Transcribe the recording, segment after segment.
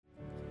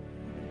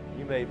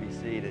may be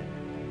seated.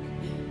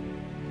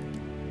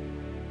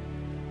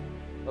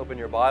 Open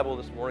your Bible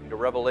this morning to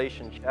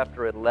Revelation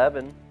chapter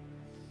 11.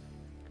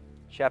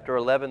 Chapter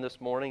 11 this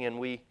morning, and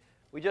we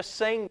just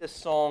sang this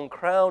song,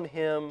 Crown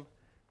Him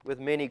with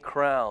Many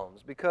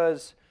Crowns,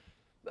 because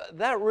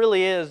that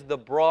really is the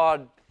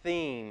broad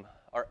theme,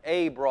 or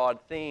a broad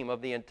theme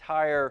of the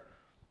entire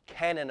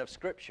canon of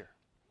Scripture.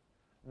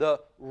 The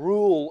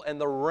rule and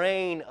the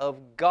reign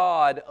of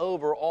God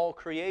over all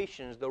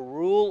creations, the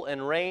rule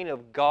and reign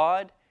of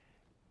God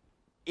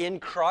in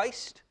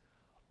Christ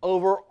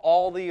over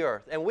all the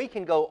earth. And we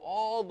can go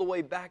all the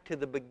way back to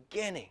the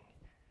beginning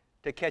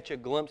to catch a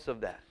glimpse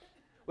of that.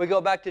 We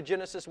go back to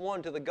Genesis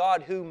 1, to the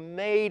God who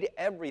made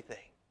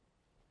everything.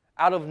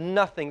 Out of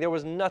nothing, there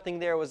was nothing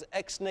there. It was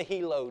ex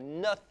nihilo,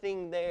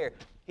 nothing there.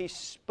 He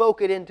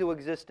spoke it into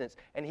existence,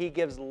 and He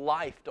gives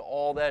life to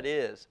all that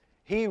is.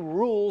 He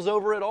rules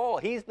over it all.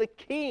 He's the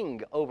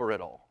king over it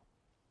all.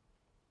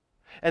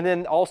 And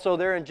then also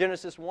there in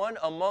Genesis 1,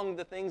 among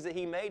the things that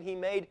He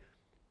made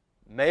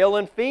male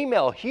and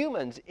female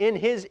humans in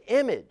His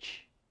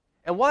image.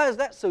 And why is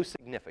that so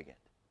significant?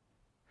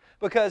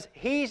 Because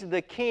He's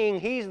the king,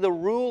 He's the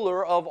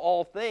ruler of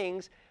all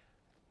things.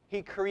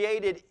 He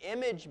created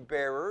image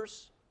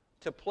bearers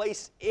to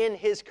place in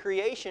His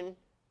creation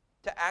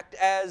to act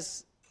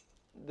as,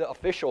 the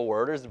official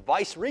word is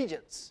vice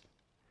regents,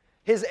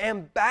 His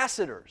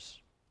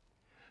ambassadors,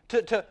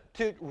 to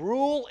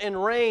rule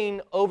and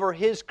reign over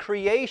His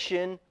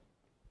creation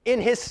in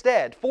His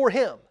stead, for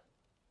Him.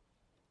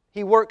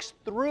 He works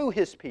through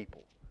His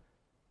people,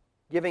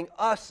 giving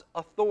us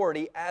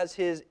authority as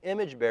His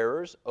image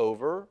bearers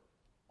over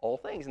all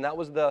things. And that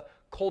was the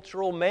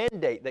cultural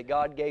mandate that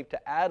God gave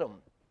to Adam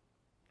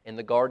in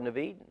the Garden of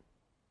Eden.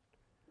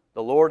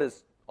 The Lord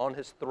is on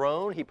His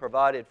throne. He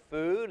provided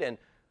food and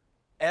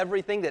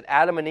everything that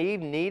Adam and Eve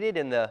needed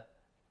in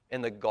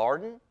the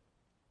garden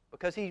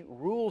because He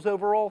rules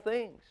over all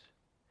things.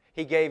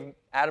 He gave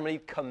Adam and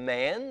Eve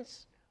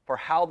commands for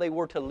how they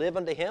were to live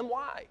unto Him.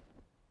 Why?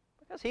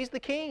 Because He's the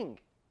king.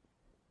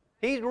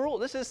 He's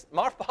ruled. This is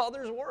my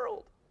Father's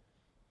world.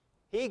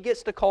 He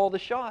gets to call the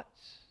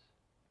shots.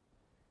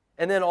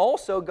 And then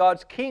also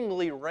God's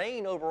kingly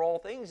reign over all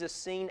things is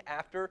seen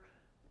after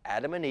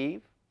Adam and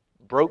Eve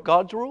broke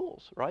God's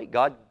rules, right?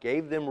 God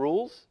gave them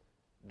rules.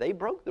 They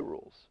broke the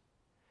rules.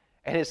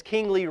 And His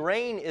kingly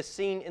reign is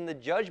seen in the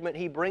judgment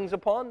He brings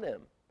upon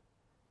them.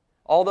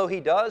 Although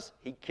He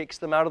kicks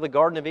them out of the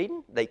Garden of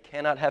Eden, they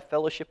cannot have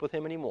fellowship with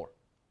Him anymore.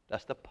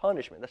 That's the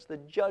punishment. That's the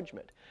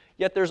judgment.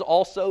 Yet there's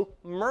also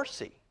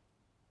mercy.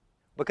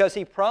 Because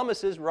He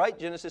promises, right,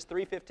 Genesis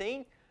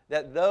 3:15,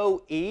 that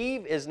though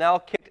Eve is now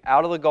kicked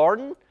out of the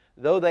garden,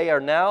 though they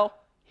are now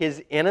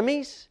His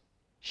enemies,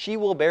 she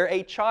will bear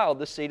a child,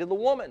 the seed of the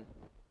woman,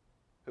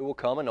 who will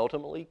come and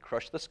ultimately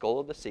crush the skull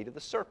of the seed of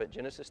the serpent,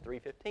 Genesis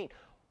 3:15.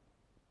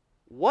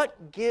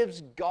 What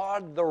gives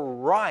God the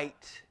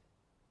right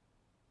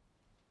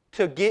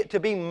to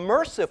be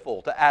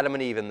merciful to Adam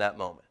and Eve in that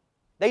moment?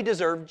 They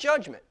deserve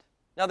judgment.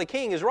 Now the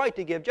king is right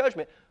to give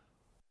judgment.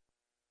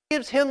 What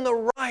gives Him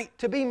the right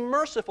to be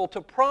merciful,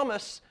 to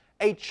promise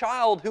a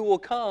child who will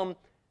come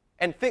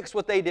and fix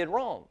what they did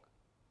wrong?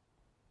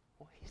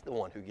 Well, He's the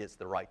one who gets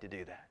the right to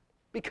do that.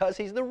 Because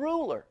He's the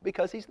ruler,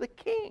 because He's the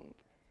king.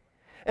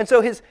 And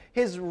so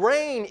His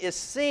reign is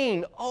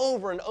seen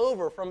over and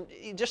over from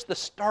just the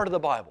start of the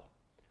Bible.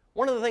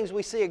 One of the things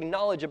we see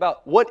acknowledged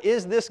about what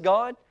is this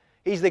God?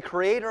 He's the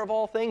creator of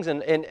all things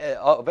and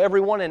of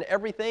everyone and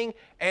everything,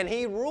 and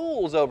He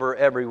rules over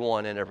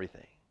everyone and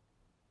everything.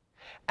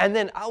 And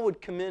then I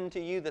would commend to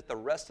you that the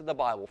rest of the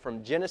Bible,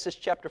 from Genesis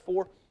chapter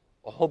 4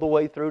 all the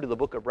way through to the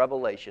book of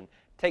Revelation,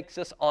 takes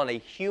us on a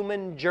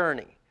human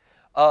journey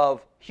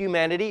of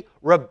humanity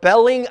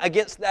rebelling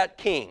against that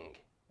king.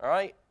 All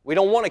right? We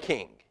don't want a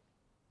king.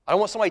 I don't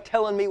want somebody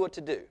telling me what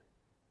to do.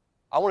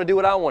 I want to do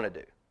what I want to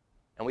do.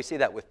 And we see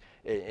that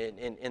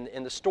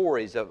in the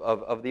stories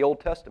of the Old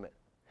Testament.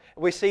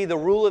 We see the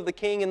rule of the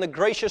king in the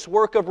gracious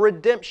work of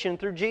redemption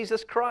through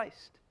Jesus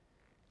Christ,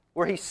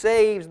 where He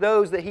saves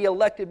those that He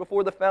elected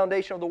before the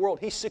foundation of the world.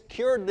 He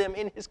secured them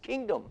in His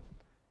kingdom.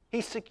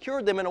 He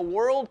secured them in a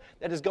world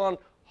that has gone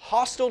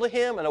hostile to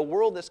Him, in a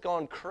world that's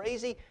gone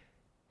crazy.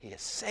 He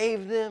has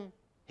saved them,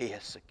 He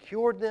has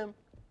secured them,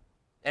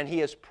 and He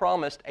has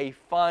promised a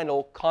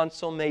final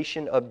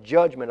consummation of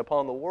judgment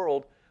upon the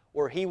world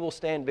where He will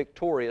stand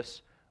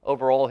victorious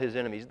over all His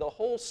enemies. The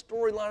whole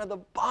storyline of the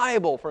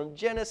Bible, from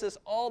Genesis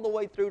all the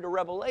way through to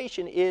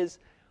Revelation, is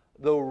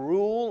the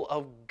rule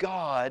of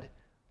God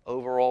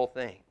over all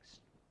things.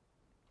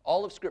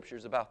 All of Scripture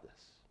is about this.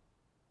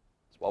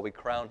 That's why we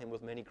crown Him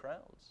with many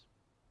crowns.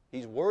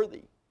 He's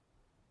worthy.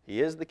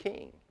 He is the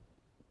King.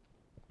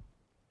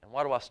 And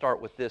why do I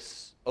start with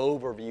this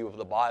overview of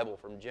the Bible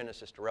from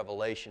Genesis to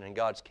Revelation and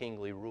God's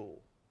kingly rule?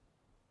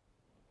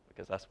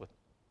 Because that's what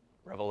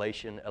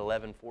Revelation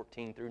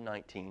 11:14 through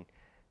 19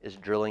 is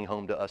drilling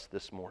home to us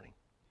this morning.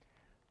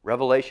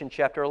 Revelation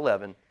chapter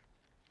 11,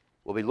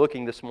 we'll be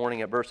looking this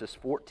morning at verses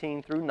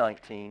 14 through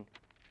 19.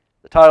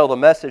 The title of the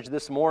message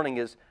this morning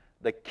is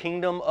The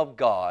Kingdom of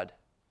God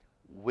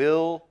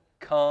Will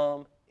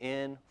come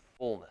in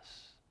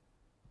fullness.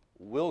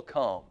 Will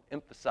come.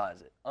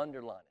 Emphasize it.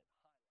 Underline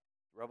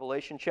it.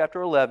 Revelation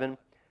chapter 11,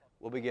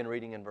 we'll begin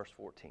reading in verse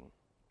 14.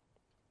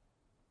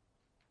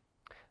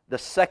 The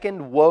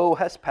second woe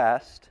has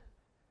passed.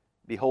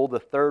 Behold, the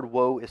third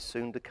woe is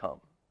soon to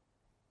come.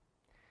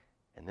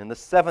 And then the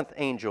seventh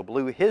angel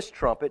blew his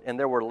trumpet, and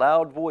there were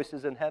loud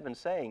voices in heaven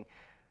saying,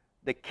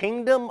 the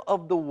kingdom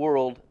of the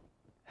world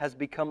has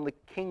become the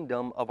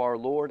kingdom of our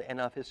Lord and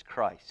of His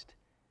Christ,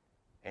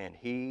 and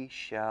He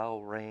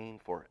shall reign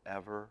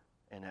forever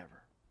and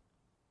ever.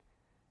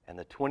 And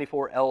the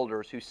 24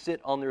 elders who sit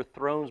on their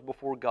thrones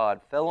before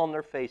God fell on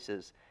their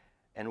faces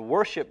and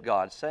worshiped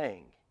God,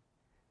 saying,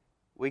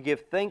 we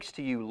give thanks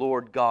to you,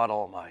 Lord God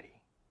Almighty,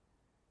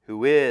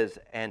 who is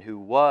and who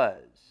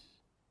was,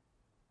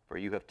 for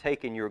you have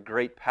taken your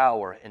great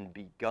power and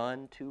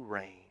begun to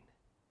reign.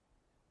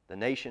 The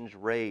nations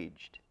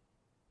raged,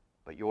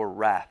 but your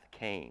wrath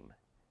came,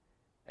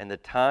 and the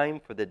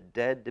time for the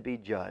dead to be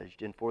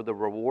judged, and for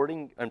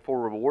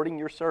rewarding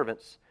your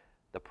servants,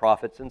 the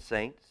prophets and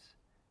saints,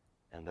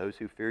 and those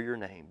who fear your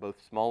name,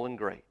 both small and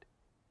great,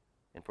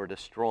 and for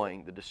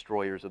destroying the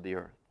destroyers of the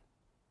earth.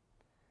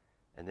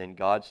 And then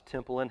God's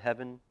temple in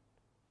heaven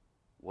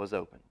was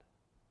opened,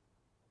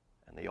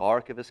 and the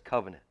ark of His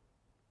covenant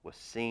was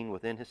seen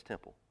within His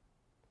temple.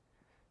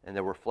 And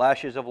there were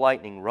flashes of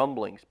lightning,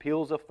 rumblings,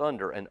 peals of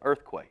thunder, an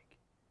earthquake,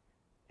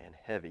 and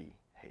heavy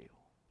hail.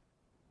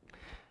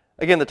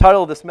 Again, the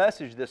title of this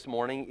message this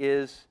morning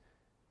is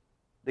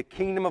The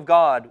Kingdom of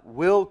God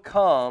Will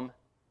Come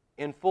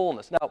in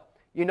Fullness. Now,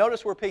 you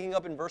notice we're picking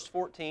up in verse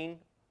 14.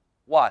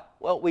 Why?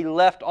 Well, we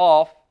left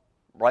off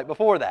right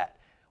before that.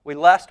 We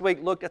last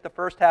week looked at the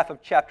first half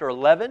of chapter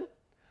 11,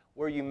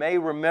 where you may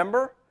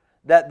remember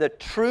that the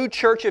true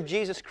church of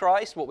Jesus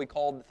Christ, what we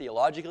call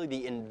theologically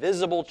the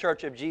invisible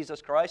church of Jesus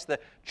Christ, the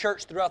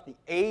church throughout the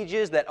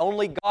ages that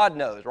only God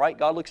knows, right?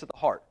 God looks at the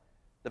heart.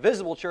 The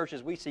visible church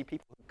is we see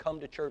people who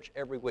come to church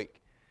every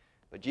week.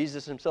 But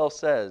Jesus Himself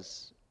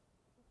says,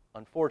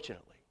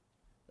 unfortunately,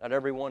 not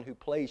everyone who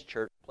plays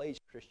church, plays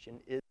Christian,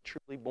 is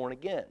truly born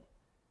again.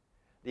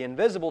 The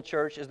invisible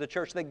church is the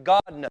church that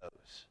God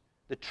knows,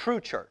 the true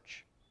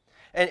church.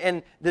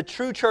 And the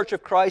true church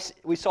of Christ,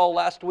 we saw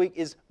last week,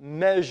 is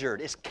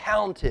measured, is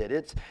counted,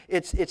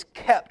 it's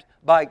kept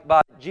by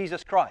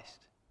Jesus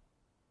Christ.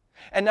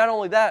 And not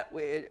only that,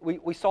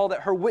 we saw that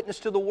her witness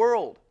to the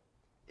world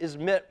is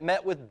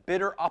met with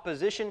bitter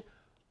opposition.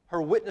 Her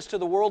witness to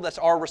the world, that's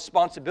our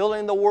responsibility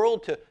in the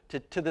world,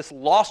 to this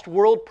lost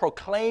world,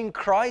 proclaim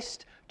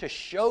Christ, to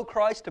show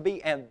Christ, to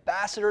be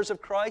ambassadors of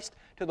Christ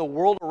to the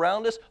world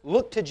around us.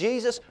 Look to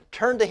Jesus,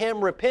 turn to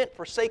Him, repent,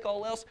 forsake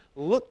all else,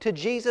 look to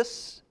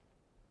Jesus.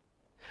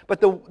 But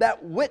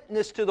that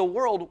witness to the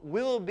world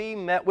will be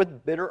met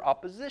with bitter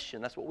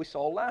opposition. That's what we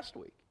saw last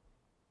week.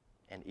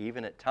 And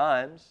even at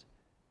times,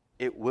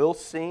 it will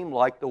seem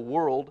like the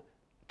world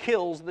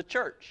kills the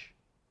church.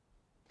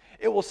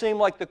 It will seem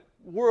like the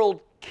world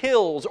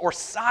kills or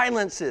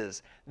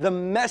silences the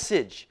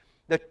message,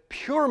 the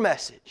pure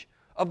message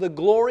of the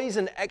glories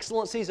and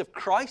excellencies of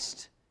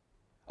Christ,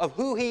 of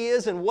who He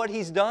is and what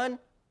He's done.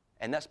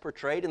 And that's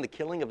portrayed in the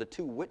killing of the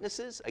two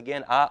witnesses.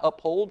 Again, I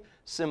uphold,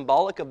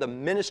 symbolic of the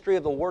ministry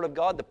of the Word of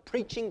God, the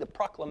preaching, the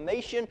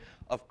proclamation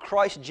of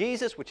Christ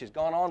Jesus, which has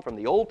gone on from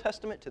the Old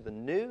Testament to the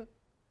New.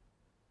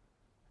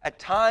 At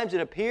times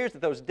it appears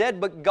that those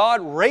dead, but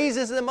God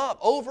raises them up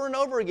over and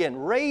over again,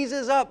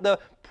 raises up the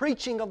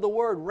preaching of the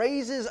Word,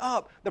 raises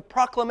up the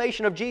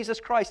proclamation of Jesus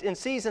Christ in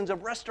seasons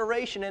of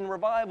restoration and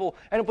revival.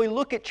 And if we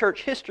look at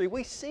church history,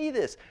 we see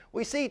this.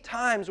 We see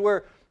times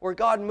where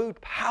God moved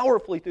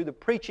powerfully through the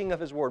preaching of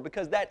His Word,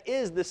 because that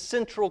is the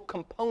central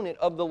component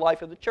of the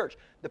life of the church,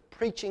 the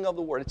preaching of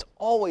the Word. It's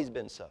always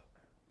been so.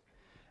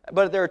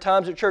 But there are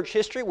times in church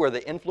history where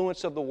the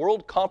influence of the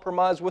world,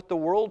 compromise with the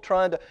world,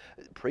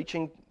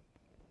 preaching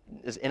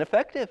is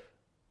ineffective.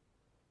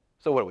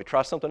 So what, do we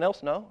try something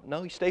else? No,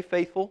 you stay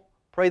faithful.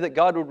 Pray that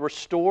God would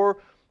restore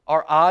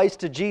our eyes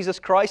to Jesus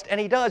Christ, and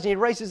He does. And He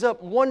raises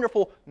up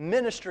wonderful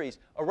ministries,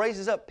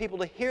 raises up people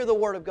to hear the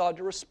Word of God,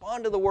 to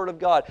respond to the Word of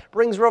God,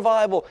 brings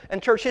revival.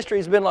 And church history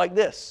has been like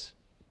this.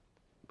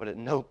 But at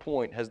no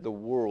point has the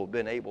world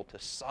been able to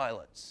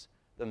silence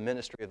the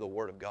ministry of the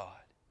Word of God.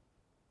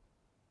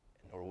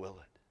 Nor will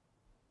it.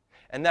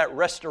 And that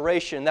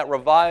restoration, that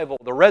revival,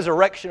 the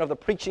resurrection of the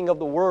preaching of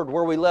the Word,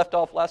 where we left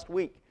off last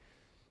week,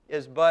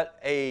 is but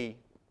a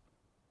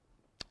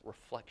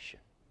reflection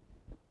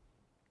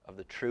of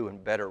the true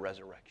and better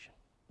resurrection,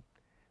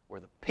 where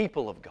the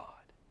people of God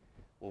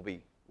will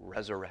be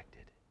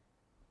resurrected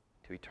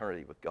to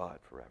eternity with God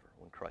forever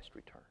when Christ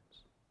returns.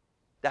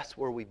 That's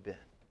where we've been.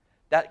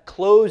 That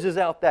closes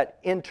out that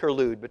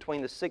interlude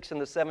between the 6 and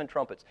the 7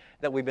 trumpets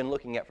that we've been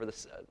looking at for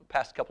the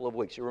past couple of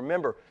weeks. You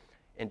remember,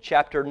 in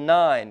chapter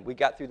 9, we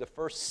got through the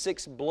first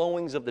 6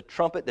 blowings of the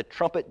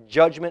trumpet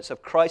judgments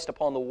of Christ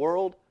upon the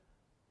world.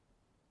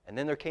 And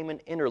then there came an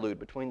interlude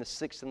between the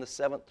 6th and the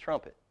 7th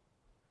trumpet,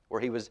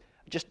 where He was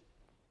just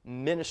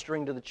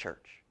ministering to the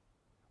church,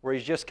 where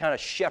He's just kind of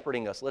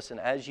shepherding us. Listen,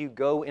 as you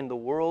go in the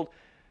world,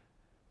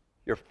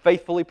 you're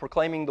faithfully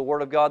proclaiming the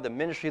Word of God, the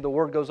ministry of the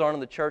Word goes on in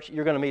the church,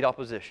 you're going to meet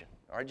opposition.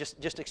 All right,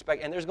 just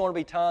expect, and there's going to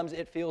be times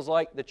it feels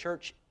like the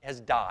church has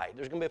died.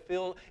 There's going to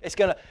be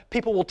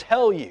people will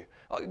tell you,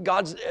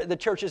 the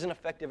church isn't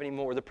effective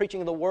anymore. The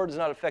preaching of the Word is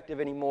not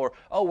effective anymore.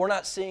 Oh, we're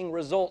not seeing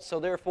results, so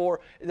therefore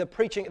the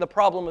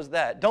problem is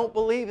that. Don't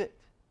believe it.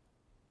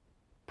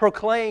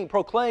 Proclaim,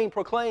 proclaim,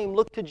 proclaim.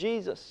 Look to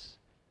Jesus.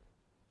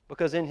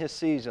 Because in His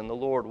season, the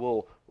Lord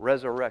will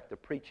resurrect the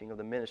preaching of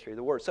the ministry of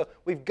the Word. So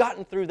we've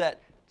gotten through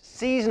that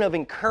season of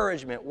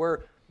encouragement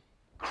where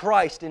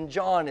Christ in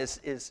John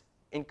is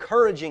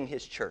encouraging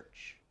His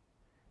church.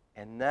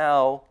 And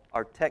now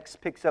our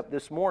text picks up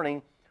this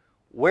morning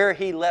where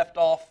He left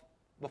off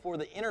before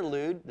the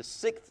interlude. The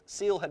sixth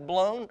seal had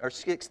blown, or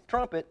sixth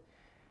trumpet.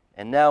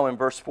 And now in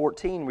verse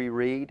 14 we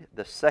read,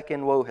 the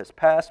second woe has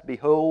passed.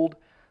 Behold,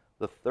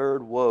 the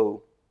third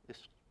woe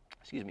is,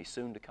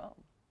 soon to come.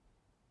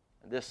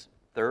 This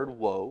third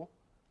woe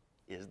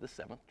is the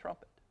seventh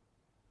trumpet.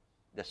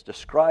 That's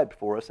described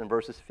for us in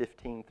verses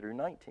 15 through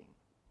 19.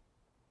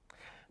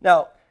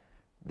 Now,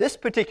 this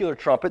particular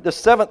trumpet, the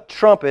seventh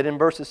trumpet in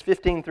verses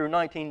 15 through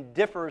 19,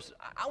 differs,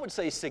 I would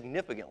say,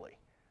 significantly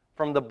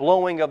from the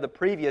blowing of the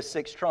previous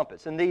six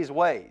trumpets in these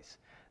ways.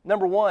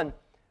 Number one,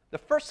 the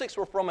first six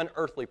were from an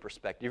earthly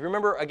perspective.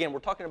 Remember, again, we're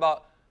talking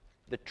about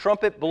the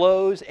trumpet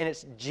blows, and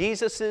it's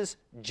Jesus'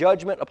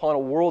 judgment upon a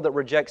world that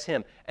rejects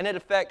Him. And it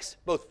affects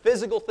both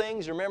physical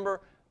things, remember,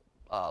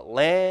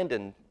 land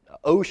and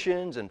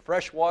oceans and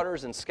fresh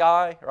waters and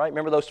sky, right?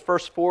 Remember those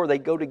first four, they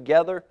go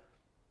together.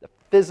 The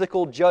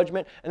physical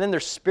judgment, and then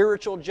there's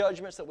spiritual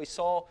judgments that we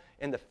saw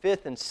in the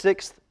fifth and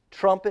sixth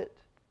trumpet.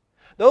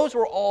 Those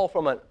were all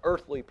from an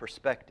earthly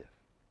perspective.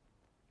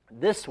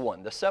 This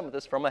one, the seventh,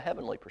 is from a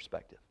heavenly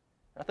perspective.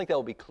 I think that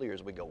will be clear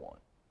as we go on.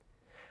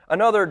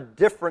 Another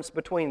difference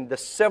between the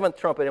seventh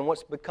trumpet and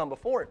what's become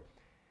before it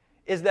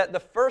is that the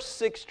first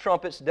six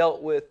trumpets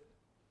dealt with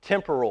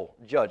temporal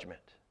judgment.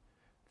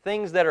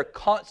 Things that are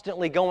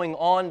constantly going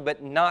on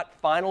but not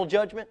final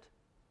judgment.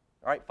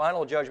 All right,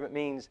 final judgment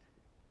means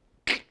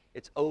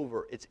it's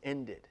over, it's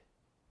ended.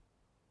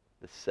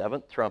 The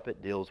seventh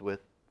trumpet deals with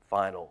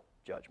final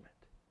judgment.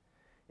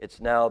 It's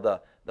now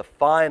the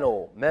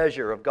final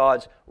measure of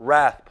God's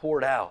wrath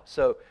poured out.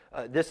 So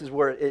this is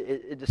where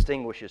it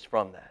distinguishes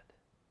from that.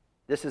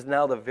 This is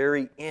now the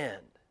very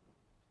end.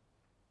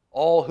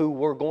 All who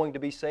were going to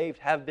be saved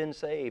have been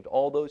saved.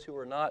 All those who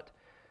are not,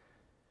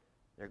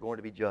 they're going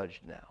to be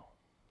judged now.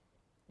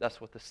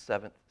 That's what the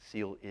seventh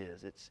seal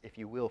is. It's, if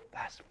you will,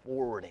 fast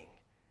forwarding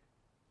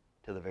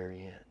to the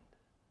very end.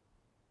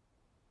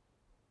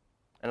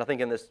 And I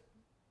think in this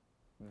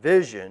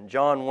vision,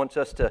 John wants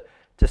us to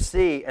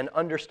see and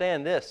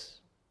understand this.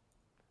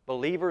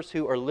 Believers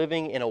who are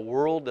living in a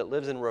world that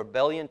lives in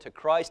rebellion to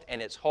Christ, and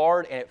it's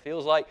hard, and it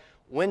feels like,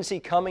 when's He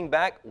coming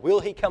back? Will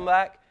He come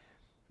back?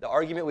 The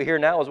argument we hear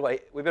now is,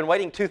 we've been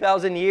waiting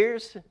 2,000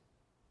 years.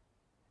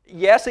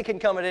 Yes, it can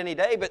come at any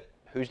day, but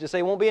who's to say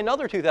it won't be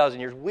another 2,000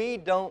 years? We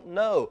don't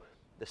know.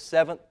 The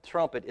seventh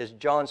trumpet is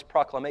John's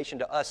proclamation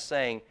to us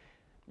saying,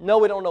 no,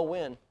 we don't know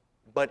when,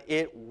 but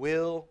it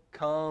will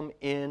come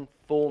in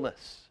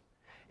fullness.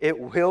 It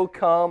will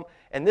come,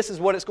 and this is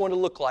what it's going to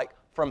look like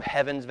from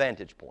heaven's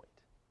vantage point.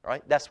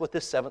 Right? That's what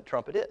this seventh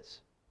trumpet is.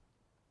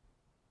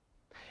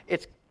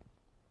 It's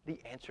the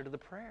answer to the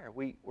prayer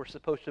we're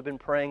supposed to have been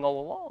praying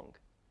all along.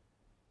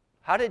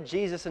 How did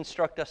Jesus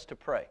instruct us to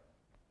pray?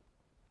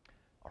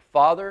 Our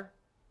Father,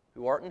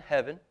 who art in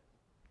heaven,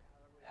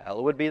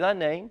 hallowed be thy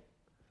name.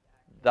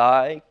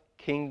 Thy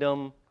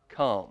kingdom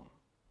come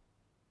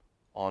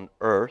on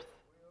earth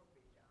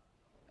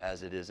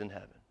as it is in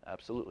heaven.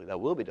 Absolutely, that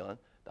will be done.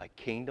 Thy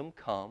kingdom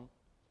come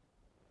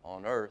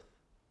on earth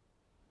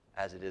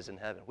as it is in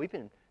heaven.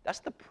 That's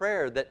the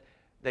prayer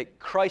that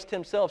Christ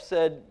Himself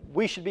said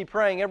we should be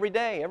praying every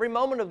day, every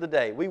moment of the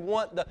day. We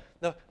want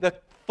the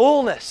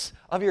fullness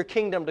of your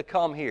kingdom to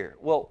come here.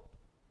 Well,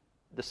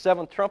 the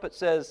seventh trumpet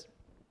says,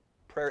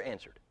 prayer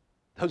answered.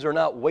 Those are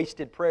not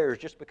wasted prayers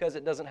just because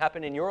it doesn't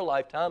happen in your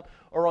lifetime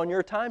or on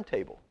your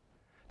timetable.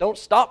 Don't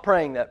stop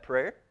praying that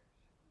prayer.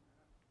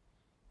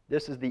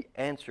 This is the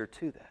answer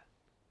to that.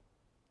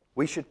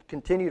 We should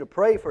continue to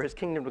pray for His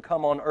kingdom to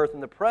come on earth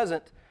in the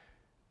present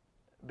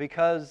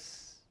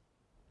because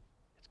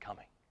it's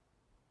coming.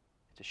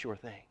 It's a sure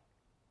thing.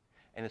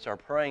 And it's our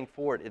praying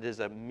for it. It is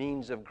a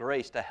means of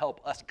grace to help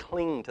us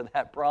cling to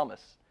that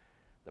promise,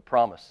 the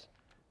promise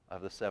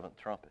of the seventh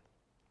trumpet.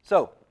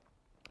 So,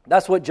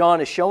 that's what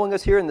John is showing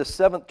us here in the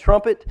seventh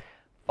trumpet.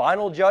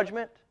 Final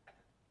judgment.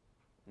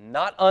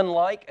 Not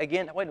unlike,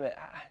 again, wait a minute,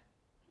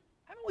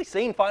 haven't we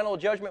seen final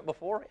judgment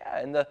before?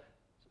 Yeah, in the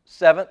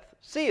seventh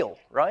seal,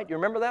 right? You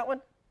remember that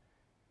one?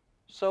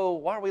 So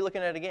why are we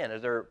looking at it again?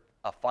 Is there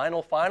a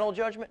final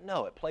judgment?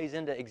 No, it plays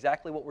into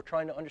exactly what we're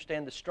trying to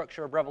understand the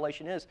structure of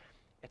Revelation is.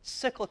 It's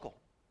cyclical.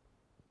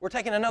 We're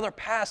taking another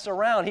pass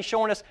around. He's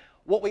showing us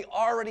what we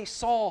already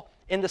saw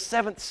in the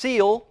seventh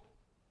seal,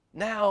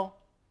 now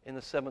in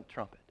the seventh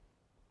trumpet,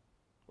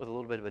 with a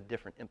little bit of a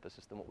different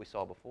emphasis than what we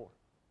saw before.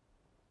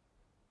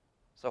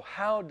 So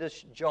how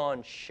does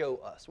John show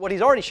us? What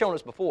he's already shown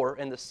us before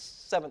in the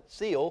seventh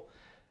seal,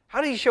 how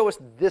does he show us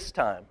this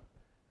time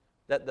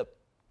that the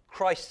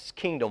Christ's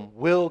kingdom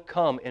will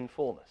come in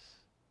fullness?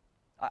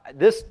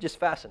 This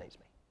just fascinates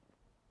me.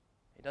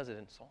 He does it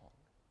in song.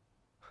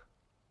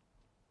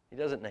 He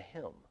does it in a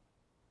hymn.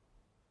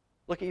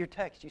 Look at your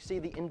text. You see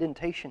the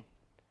indentation.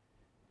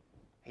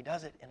 He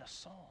does it in a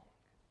song.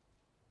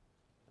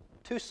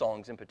 Two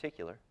songs in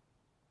particular.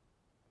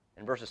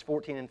 In verses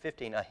 14 and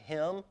 15, a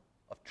hymn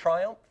of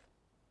triumph.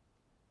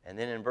 And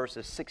then in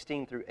verses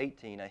 16 through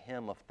 18, a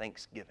hymn of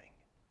thanksgiving.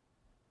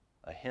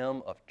 A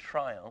hymn of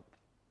triumph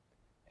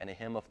and a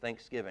hymn of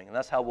thanksgiving. And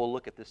that's how we'll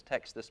look at this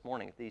text this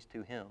morning, at these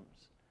two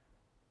hymns.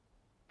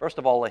 First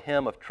of all, a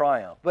hymn of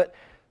triumph. But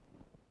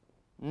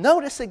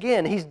notice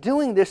again, he's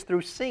doing this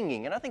through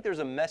singing. And I think there's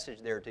a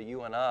message there to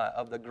you and I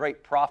of the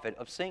great prophet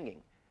of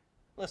singing.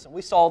 Listen,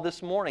 we saw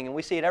this morning, and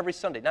we see it every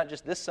Sunday, not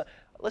just this Sunday.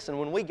 Listen,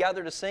 when we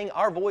gather to sing,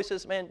 our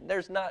voices, man,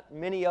 there's not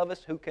many of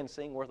us who can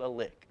sing worth a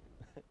lick.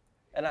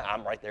 And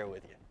I'm right there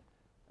with you.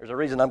 There's a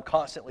reason I'm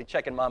constantly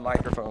checking my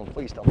microphone.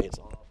 Please tell me it's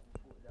off.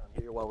 Down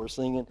here while we're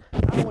singing. I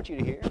don't want you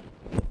to hear.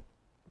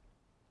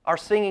 Our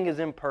singing is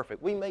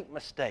imperfect. We make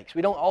mistakes.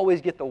 We don't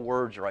always get the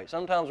words right.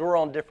 Sometimes we're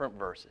on different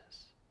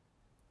verses.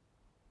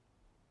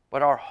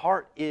 But our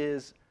heart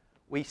is,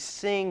 we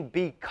sing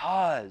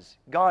because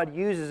God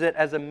uses it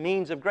as a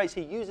means of grace.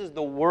 He uses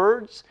the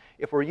words,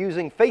 if we're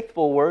using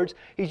faithful words,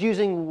 He's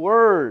using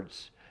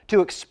words to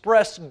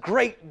express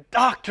great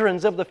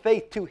doctrines of the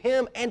faith to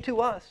Him and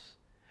to us,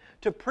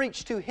 to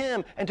preach to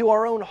Him and to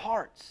our own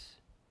hearts,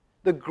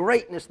 the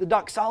greatness, the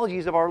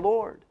doxologies of our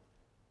Lord.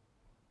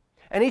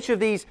 And each of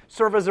these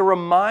serve as a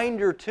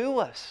reminder to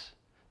us,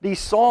 these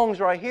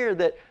songs right here,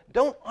 that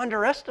don't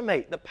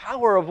underestimate the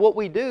power of what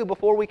we do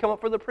before we come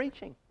up for the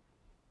preaching.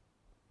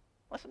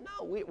 Listen,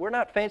 no, we're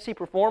not fancy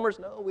performers.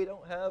 No, we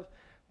don't have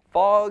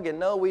fog, and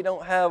no, we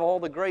don't have all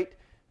the great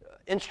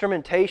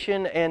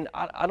instrumentation, and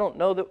I don't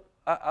know that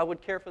I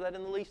would care for that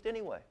in the least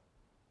anyway.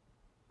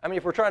 I mean,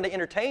 if we're trying to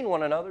entertain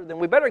one another, then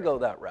we better go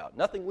that route.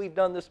 Nothing we've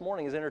done this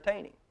morning is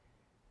entertaining.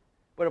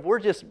 But if we're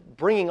just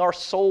bringing our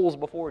souls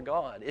before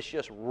God, it's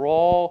just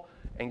raw,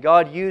 and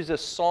God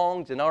uses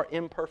songs and our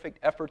imperfect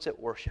efforts at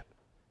worship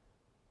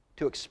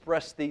to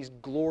express these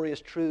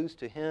glorious truths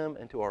to Him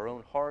and to our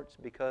own hearts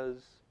because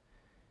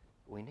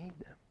we need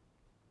them.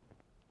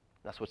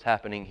 That's what's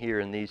happening here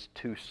in these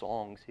two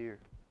songs here.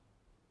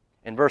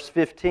 In verse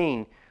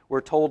 15, we're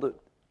told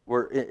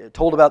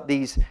about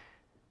these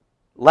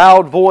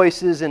loud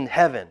voices in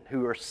heaven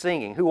who are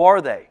singing. Who are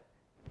they?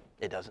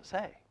 It doesn't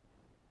say.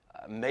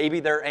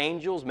 Maybe they're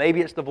angels. Maybe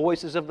it's the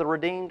voices of the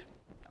redeemed.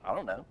 I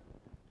don't know.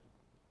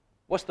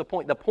 What's the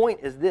point? The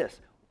point is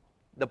this.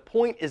 The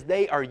point is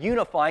they are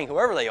unifying,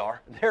 whoever they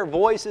are, their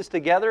voices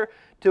together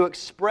to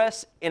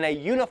express in a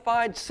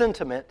unified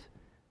sentiment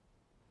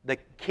the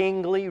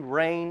kingly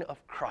reign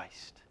of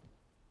Christ.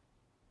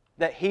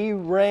 That He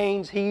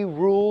reigns, He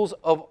rules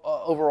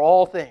over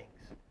all things.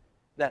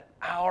 That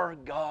our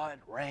God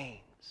reigns.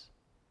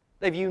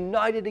 They've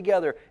united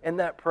together in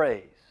that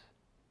praise.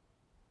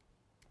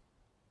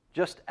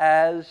 Just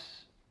as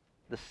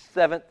the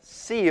seventh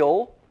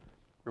seal,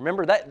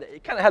 remember that,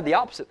 it kind of had the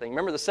opposite thing.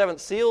 Remember the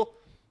seventh seal?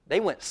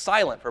 They went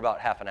silent for about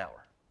half an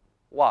hour.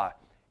 Why?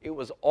 It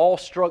was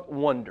awestruck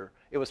wonder.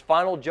 It was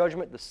final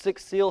judgment. The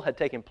sixth seal had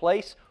taken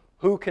place.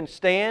 Who can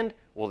stand?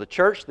 Well, the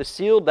church, the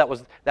sealed, that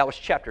was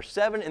chapter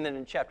 7. And then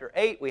in chapter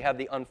 8, we have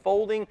the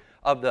unfolding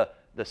of the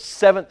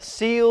seventh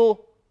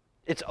seal.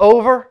 It's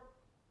over.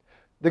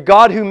 The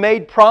God who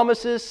made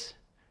promises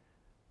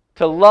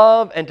to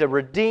love and to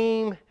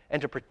redeem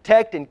and to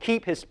protect and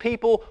keep His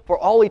people for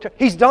all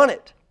eternity, He's done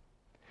it.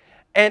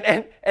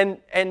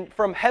 And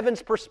from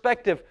heaven's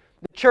perspective,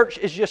 the church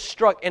is just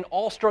struck in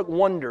awestruck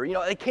wonder. You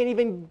know, they can't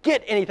even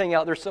get anything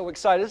out. They're so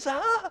excited. It's,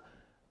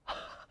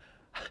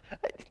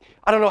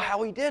 I don't know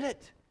how He did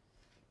it.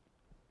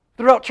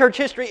 Throughout church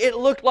history, it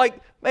looked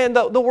like, man,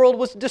 the world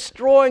was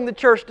destroying the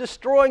church,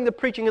 destroying the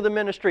preaching of the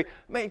ministry.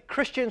 Man,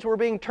 Christians were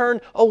being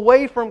turned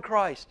away from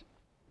Christ,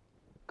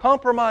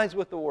 compromised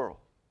with the world.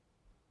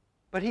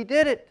 But He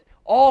did it.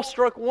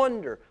 Awestruck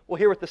wonder. Well,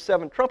 here with the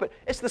seventh trumpet,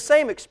 it's the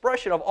same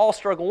expression of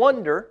awestruck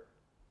wonder.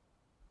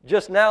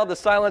 Just now the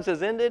silence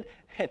has ended,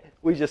 and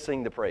we just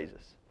sing the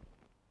praises.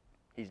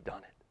 He's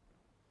done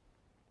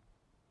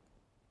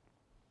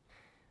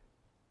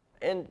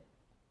it. And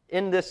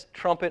in this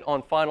trumpet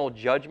on final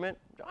judgment,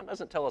 John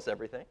doesn't tell us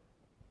everything.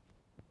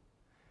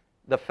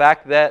 The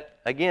fact that,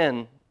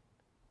 again,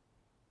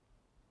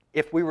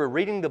 if we were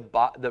reading the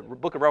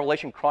book of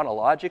Revelation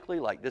chronologically,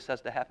 like this has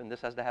to happen,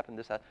 this has to happen,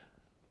 the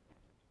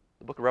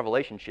book of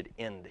Revelation should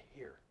end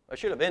here. It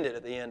should have ended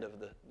at the end of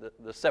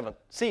the seventh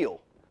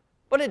seal.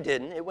 But it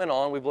didn't. It went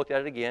on. We've looked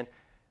at it again.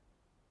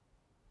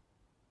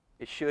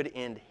 It should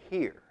end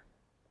here.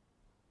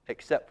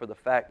 Except for the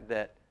fact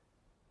that,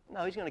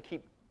 no, He's going to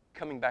keep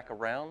coming back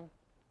around.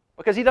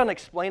 Because He doesn't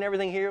explain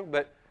everything here,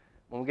 but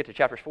when we get to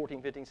chapters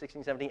 14, 15,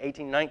 16, 17,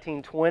 18,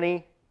 19,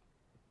 20,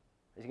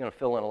 He's going to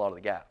fill in a lot of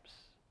the gaps.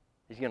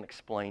 He's going to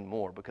explain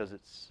more because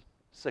it's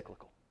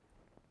cyclical.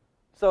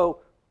 So,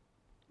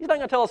 he's not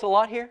going to tell us a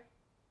lot here.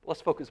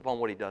 Let's focus upon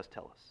what he does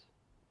tell us.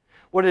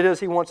 What it is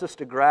he wants us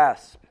to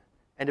grasp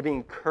and to be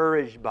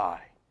encouraged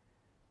by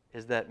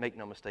is that, make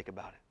no mistake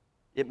about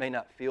it, it may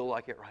not feel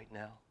like it right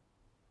now,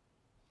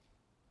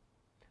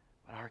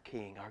 but our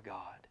King, our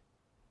God,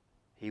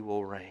 He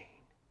will reign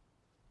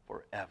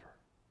forever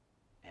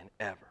and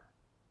ever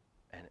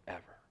and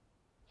ever.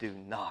 Do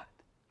not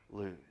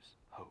lose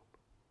hope.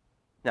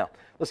 Now,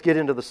 let's get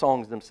into the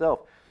songs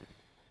themselves.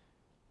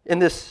 In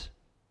this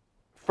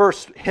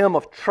first hymn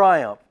of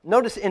triumph,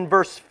 notice in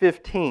verse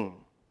 15,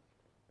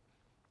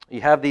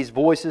 you have these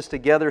voices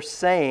together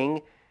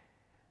saying,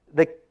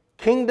 the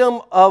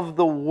kingdom of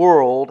the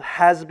world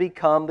has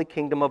become the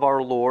kingdom of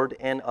our Lord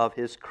and of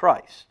His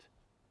Christ.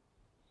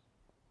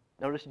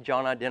 Notice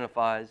John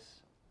identifies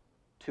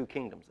two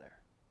kingdoms there.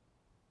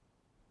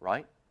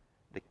 Right?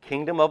 The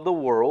kingdom of the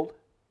world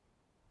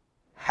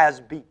has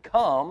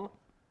become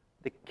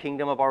the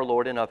kingdom of our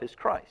Lord and of His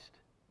Christ.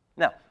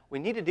 Now, we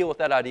need to deal with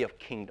that idea of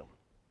kingdom.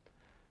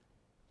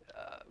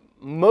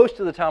 Most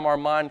of the time our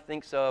mind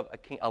thinks of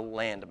a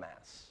land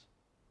mass,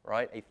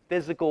 right? A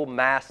physical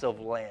mass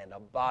of land, a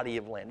body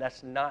of land.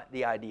 That's not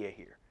the idea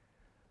here.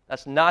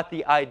 That's not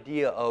the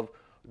idea of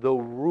the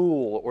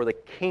rule or the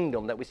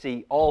kingdom that we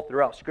see all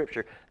throughout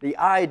Scripture. The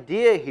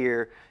idea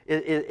here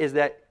is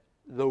that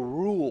the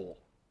rule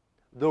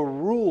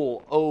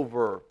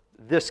over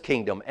this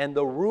kingdom and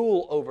the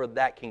rule over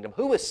that kingdom.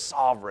 Who is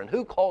sovereign?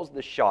 Who calls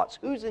the shots?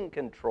 Who's in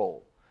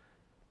control?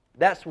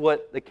 That's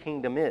what the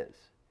kingdom is.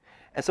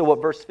 And so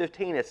what verse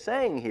 15 is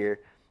saying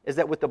here is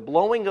that with the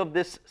blowing of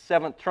this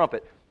seventh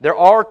trumpet, there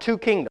are two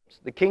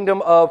kingdoms. The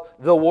kingdom of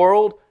the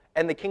world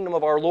and the kingdom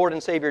of our Lord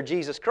and Savior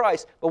Jesus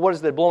Christ. But what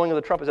is the blowing of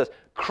the trumpet says?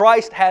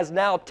 Christ has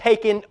now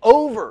taken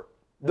over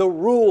the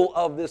rule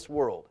of this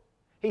world.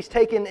 He's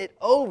taken it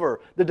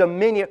over, the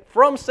dominion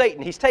from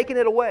Satan. He's taken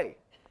it away.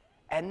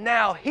 And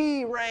now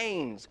He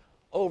reigns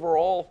over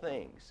all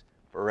things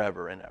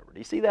forever and ever. Do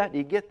you see that? Do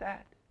you get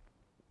that?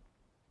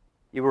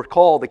 You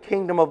recall the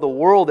kingdom of the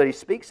world that he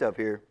speaks of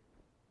here.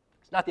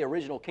 It's not the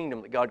original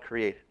kingdom that God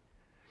created.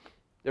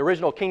 The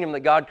original kingdom that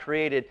God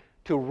created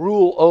to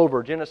rule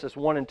over, Genesis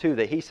 1 and 2,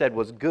 that He said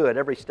was good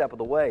every step of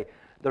the way.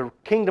 The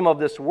kingdom of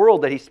this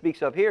world that he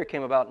speaks of here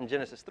came about in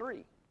Genesis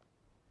 3.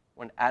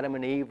 When Adam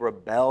and Eve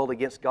rebelled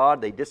against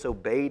God, they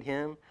disobeyed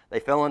Him.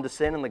 They fell into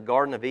sin in the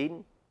Garden of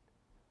Eden.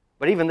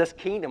 But even this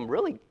kingdom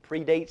really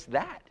predates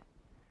that.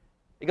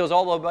 It goes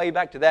all the way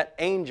back to that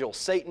angel,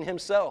 Satan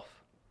himself,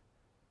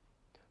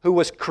 who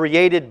was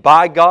created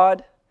by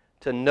God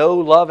to know,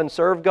 love, and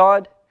serve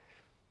God.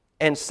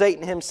 And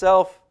Satan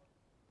himself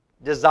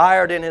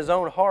desired in his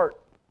own heart,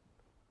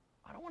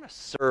 I don't want to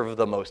serve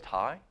the Most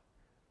High.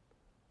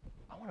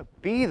 I want to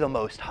be the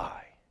Most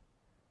High.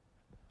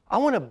 I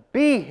want to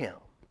be Him.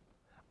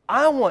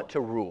 I want to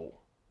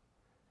rule.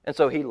 And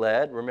so he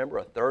led, remember,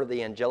 a third of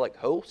the angelic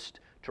host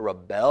to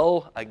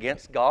rebel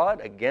against God,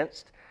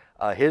 against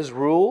His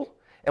rule.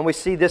 And we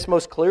see this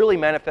most clearly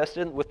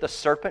manifested with the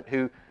serpent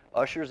who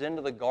ushers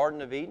into the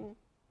Garden of Eden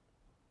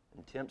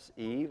and tempts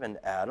Eve and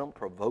Adam,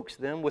 provokes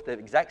them with the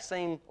exact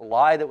same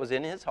lie that was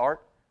in his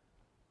heart.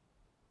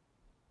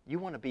 You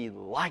want to be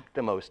like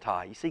the Most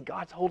High. You see,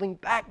 God's holding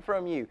back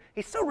from you.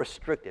 He's so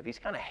restrictive. He's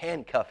kind of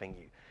handcuffing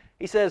you.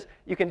 He says,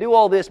 you can do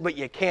all this, but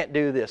you can't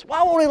do this.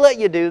 Why won't He let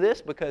you do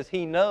this? Because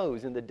He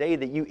knows in the day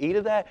that you eat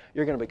of that,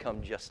 you're going to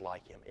become just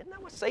like Him. Isn't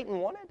that what Satan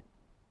wanted?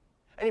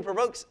 And he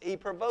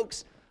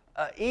provokes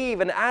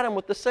Eve and Adam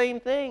with the same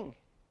thing.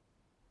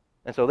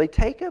 And so they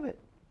take of it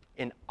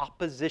in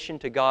opposition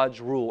to God's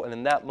rule. And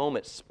in that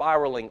moment,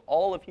 spiraling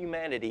all of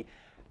humanity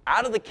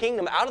out of the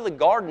kingdom, out of the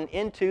garden,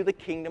 into the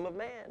kingdom of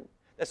man.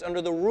 That's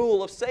under the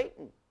rule of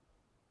Satan.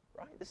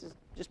 Right? This is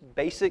just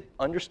basic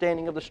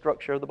understanding of the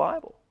structure of the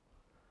Bible.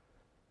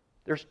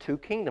 There's two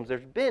kingdoms.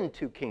 There's been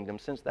two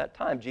kingdoms since that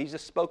time.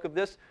 Jesus spoke of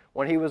this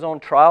when He was on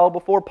trial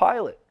before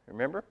Pilate.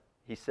 Remember?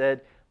 He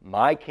said,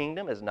 my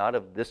kingdom is not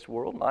of this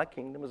world. My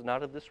kingdom is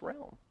not of this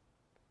realm.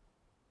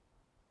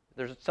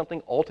 There's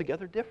something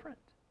altogether different.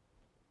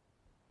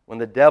 When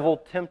the devil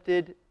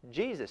tempted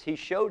Jesus, he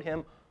showed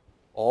him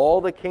all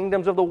the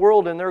kingdoms of the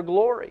world in their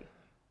glory.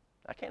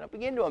 I cannot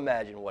begin to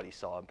imagine what he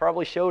saw. It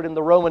probably showed him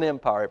the Roman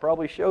Empire. It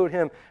probably showed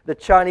him the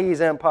Chinese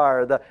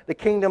Empire, the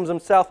kingdoms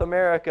of South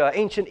America,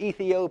 ancient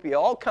Ethiopia,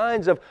 all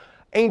kinds of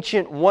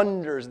ancient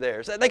wonders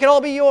there. So they can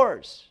all be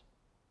yours.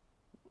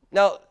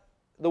 Now,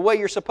 the way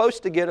you're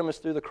supposed to get them is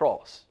through the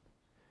cross.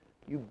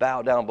 You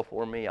bow down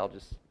before me,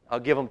 I'll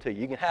give them to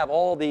you. You can have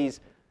all these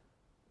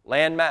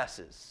land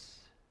masses,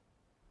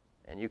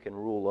 and you can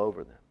rule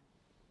over them.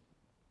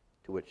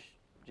 To which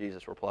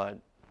Jesus replied,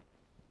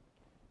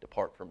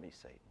 depart from me,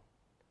 Satan.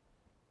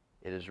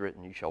 It is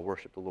written, you shall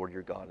worship the Lord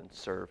your God and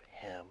serve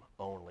Him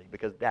only.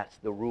 Because that's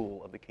the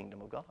rule of the kingdom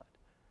of God.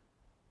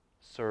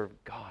 Serve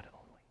God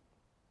only.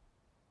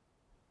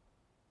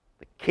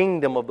 The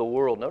kingdom of the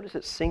world. Notice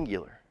it's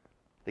singular.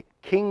 The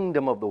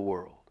kingdom of the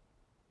world.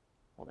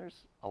 Well,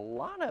 there's a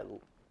lot of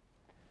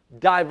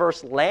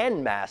diverse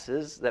land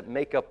masses that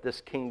make up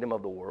this kingdom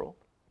of the world.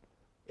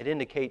 It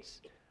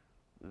indicates,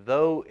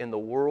 though in the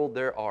world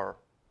there are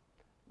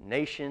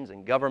nations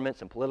and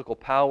governments and political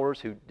powers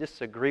who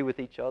disagree with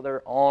each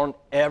other on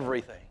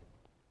everything.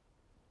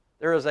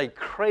 There is a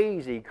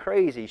crazy,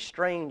 crazy,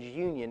 strange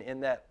union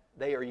in that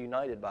they are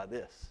united by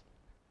this.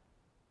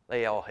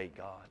 They all hate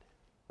God.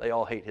 They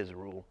all hate His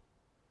rule.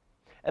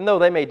 And though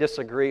they may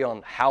disagree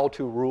on how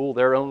to rule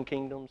their own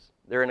kingdoms,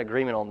 they're in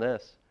agreement on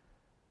this.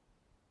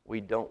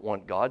 We don't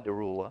want God to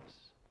rule us.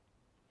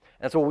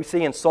 That's what we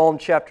see in Psalm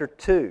chapter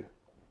 2.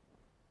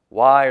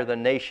 Why are the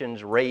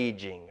nations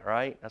raging,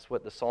 right? That's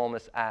what the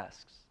psalmist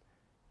asks.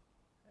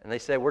 And they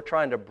say, we're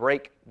trying to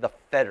break the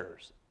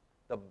fetters,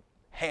 the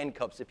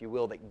handcuffs, if you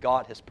will, that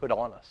God has put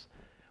on us.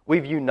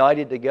 We've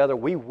united together.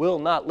 We will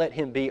not let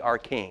Him be our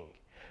king.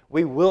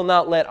 We will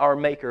not let our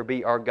Maker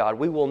be our God.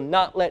 We will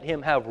not let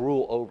Him have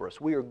rule over us.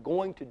 We are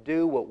going to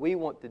do what we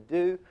want to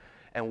do,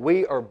 and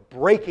we are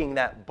breaking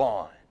that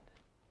bond.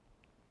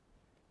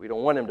 We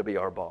don't want Him to be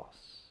our boss.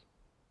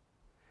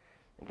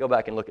 And go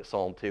back and look at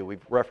Psalm 2.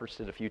 We've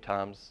referenced it a few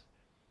times.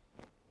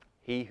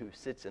 He who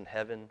sits in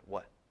heaven,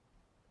 what?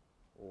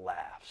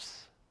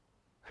 Laughs.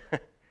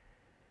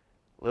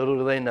 Little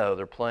do they know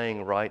they're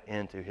playing right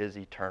into His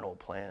eternal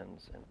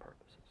plans and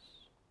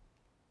purposes.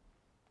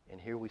 And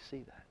here we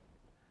see that.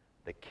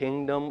 The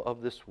kingdom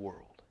of this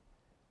world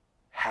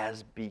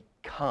has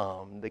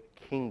become the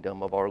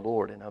kingdom of our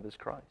Lord and of His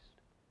Christ.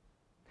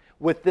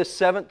 With this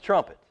seventh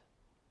trumpet,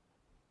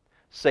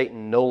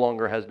 Satan no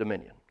longer has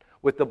dominion.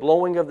 With the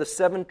blowing of the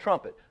seventh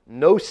trumpet,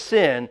 no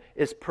sin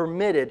is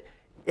permitted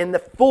in the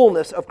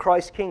fullness of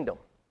Christ's kingdom.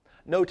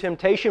 No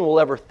temptation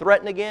will ever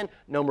threaten again.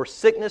 No more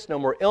sickness, no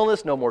more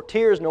illness, no more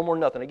tears, no more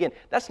nothing. Again,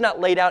 that's not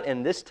laid out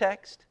in this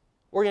text.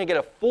 We're going to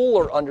get a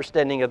fuller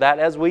understanding of that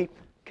as we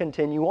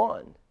continue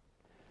on.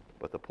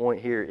 But the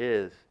point here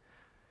is,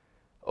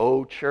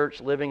 oh, church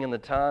living in the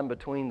time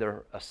between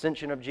the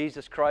ascension of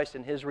Jesus Christ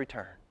and His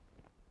return.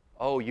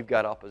 Oh, you've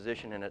got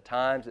opposition, and at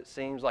times it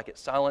seems like it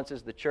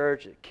silences the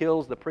church. It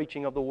kills the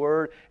preaching of the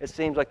Word. It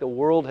seems like the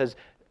world has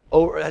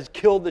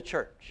killed the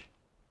church.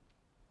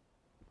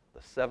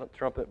 The seventh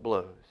trumpet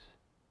blows.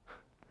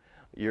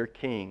 Your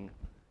King,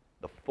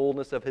 the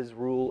fullness of His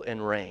rule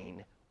and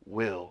reign,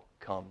 will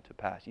come to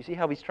pass. You see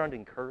how He's trying to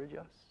encourage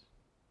us?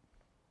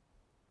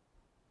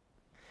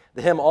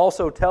 The hymn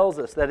also tells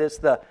us that it's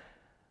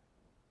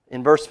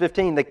in verse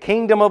 15, the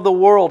kingdom of the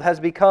world has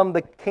become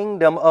the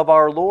kingdom of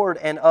our Lord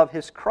and of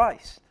His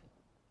Christ.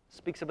 It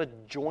speaks of a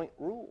joint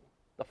rule,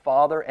 the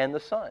Father and the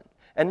Son.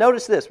 And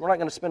notice this, we're not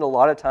going to spend a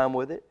lot of time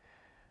with it.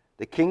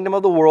 The kingdom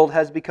of the world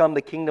has become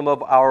the kingdom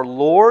of our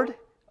Lord,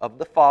 of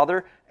the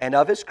Father, and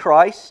of His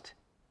Christ.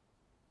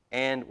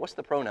 And what's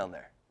the pronoun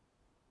there?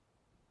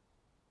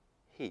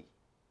 He.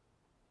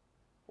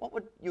 What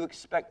would you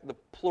expect the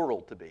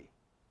plural to be?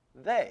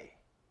 They.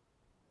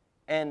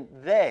 And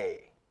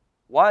they.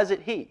 Why is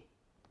it He?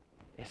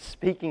 It's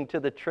speaking to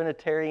the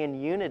Trinitarian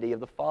unity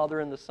of the Father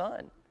and the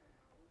Son.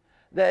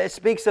 It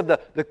speaks of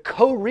the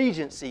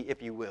co-regency,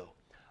 if you will,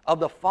 of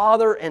the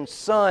Father and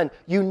Son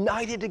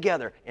united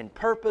together in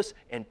purpose,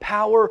 in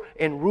power,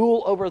 in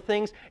rule over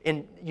things,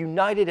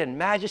 united in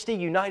majesty,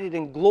 united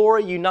in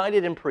glory,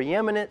 united in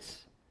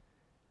preeminence.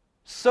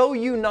 So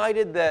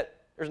united that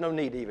there's no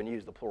need to even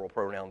use the plural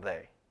pronoun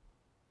they.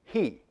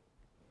 He,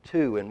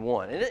 two in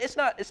one. And it's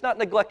not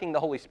neglecting the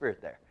Holy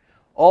Spirit there.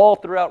 All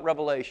throughout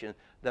Revelation,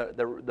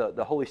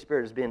 the Holy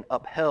Spirit is being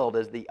upheld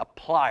as the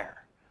applier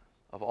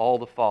of all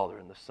the Father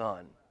and the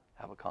Son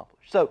have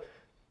accomplished. So,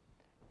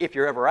 if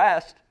you're ever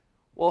asked,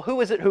 well, who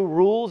is it who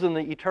rules in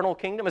the eternal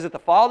kingdom? Is it the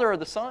Father or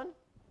the Son?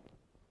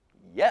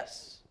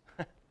 Yes.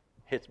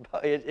 It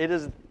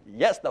is,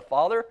 yes, the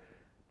Father,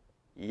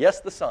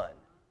 yes, the Son.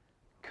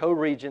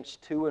 Co-regents,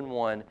 two in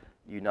one,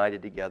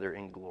 united together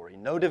in glory.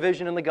 No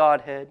division in the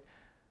Godhead.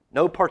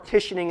 No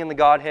partitioning in the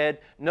Godhead.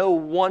 No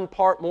one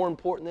part more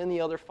important than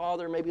the other.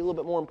 Father maybe a little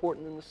bit more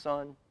important than the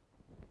Son.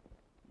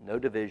 No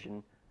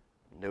division,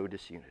 no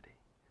disunity.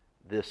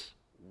 This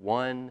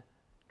one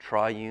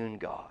triune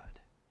God,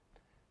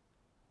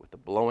 with the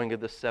blowing of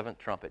the seventh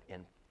trumpet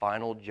in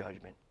final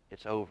judgment,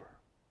 it's over.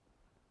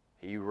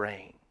 He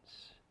reigns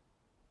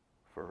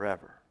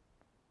forever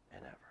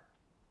and ever.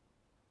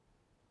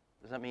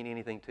 Does that mean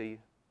anything to you?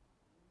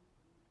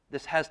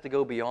 This has to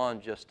go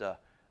beyond just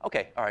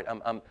okay, all right,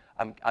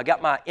 I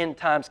got my end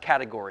times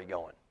category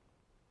going.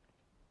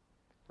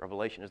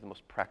 Revelation is the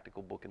most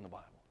practical book in the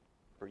Bible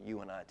for you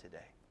and I today.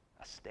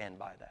 I stand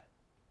by that.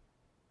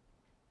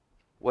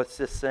 What's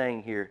this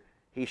saying here?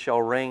 He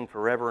shall reign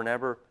forever and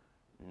ever.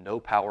 No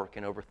power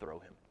can overthrow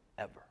Him,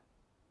 ever.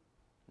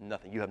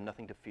 Nothing. You have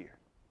nothing to fear.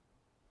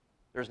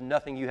 There's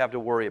nothing you have to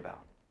worry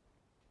about.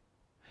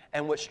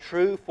 And what's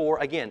true for,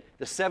 again,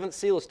 the seventh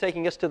seal is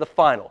taking us to the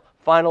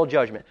final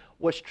judgment.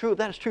 What's true,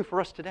 that is true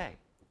for us today.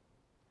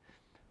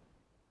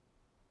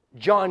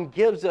 John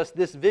gives us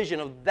this vision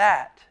of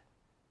that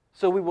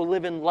so we will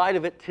live in light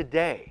of it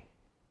today.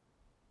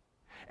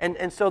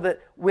 And so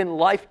that when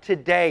life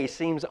today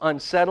seems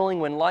unsettling,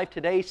 when life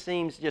today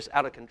seems just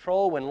out of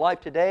control, when life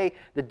today,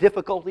 the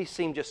difficulties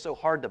seem just so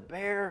hard to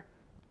bear,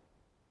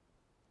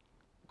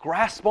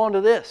 grasp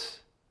onto this.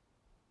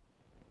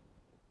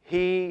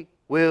 He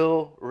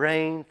will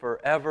reign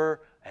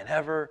forever and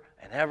ever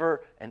and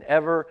ever and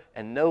ever,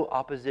 and no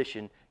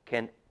opposition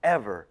can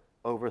ever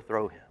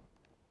overthrow him.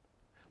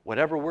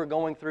 Whatever we're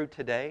going through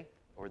today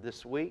or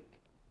this week,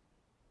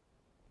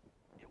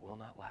 it will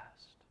not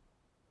last.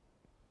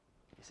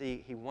 You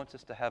see, he wants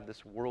us to have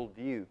this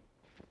worldview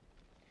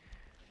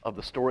of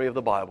the story of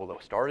the Bible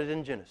that started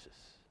in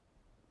Genesis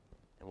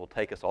and will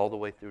take us all the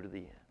way through to the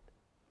end.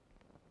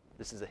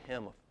 This is a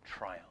hymn of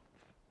triumph.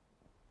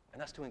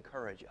 And that's to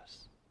encourage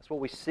us. That's what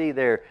we see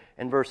there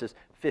in verses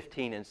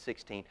 15 and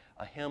 16.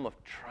 A hymn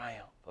of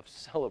triumph, of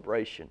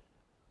celebration.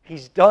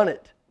 He's done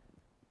it.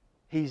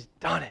 He's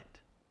done it.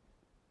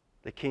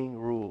 The King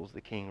rules,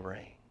 the King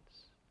reigns.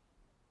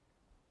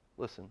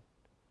 Listen,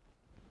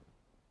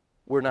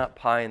 we're not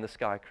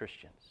pie-in-the-sky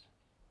Christians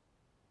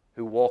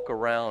who walk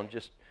around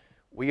just,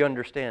 we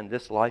understand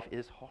this life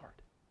is hard.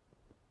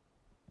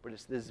 But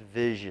it's this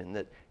vision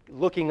that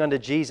looking unto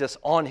Jesus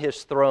on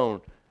His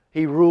throne,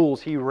 He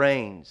rules, He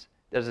reigns,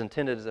 that is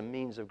intended as a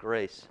means of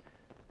grace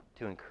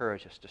to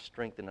encourage us, to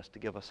strengthen us, to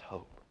give us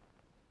hope,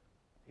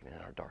 even in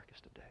our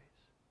darkest of days.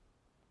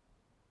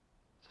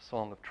 It's a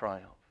song of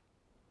triumph.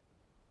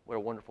 What a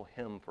wonderful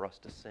hymn for us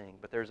to sing.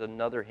 But there's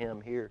another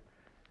hymn here.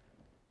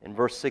 In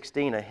verse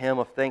 16, a hymn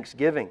of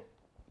thanksgiving.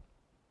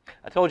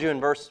 I told you in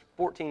verse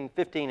 14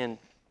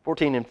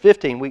 and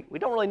 15, we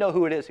don't really know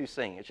who it is who's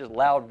singing. It's just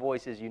loud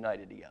voices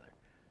united together.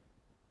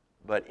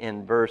 But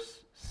in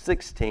verse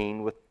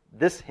 16, with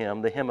this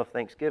hymn, the hymn of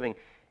thanksgiving,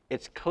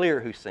 it's clear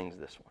who sings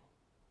this one.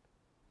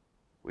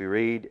 We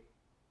read,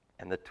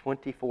 and the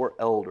 24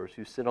 elders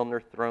who sit on their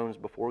thrones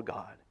before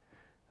God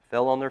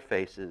fell on their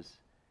faces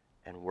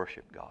and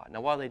worshiped God.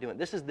 Now, why are they doing it?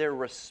 This is their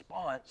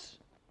response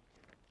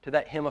to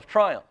that hymn of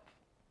triumph.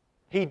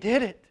 He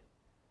did it.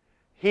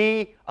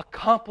 He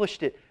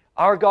accomplished it.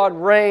 Our God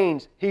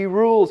reigns. He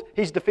rules.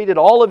 He's defeated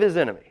all of His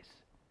enemies.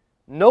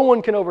 No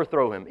one can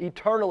overthrow Him.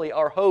 Eternally,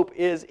 our hope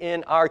is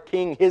in our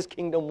King. His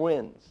kingdom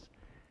wins.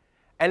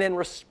 And in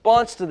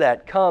response to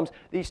that comes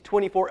these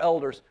 24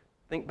 elders.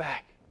 Think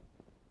back.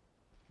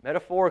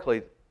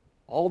 Metaphorically,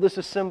 all this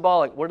is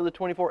symbolic. What do the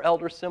 24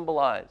 elders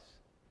symbolize?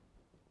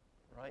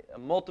 Right? A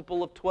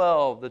multiple of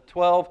 12. The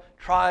 12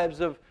 tribes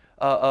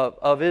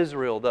of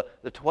Israel.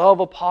 The 12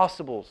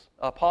 apostles.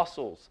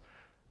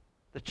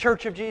 The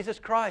church of Jesus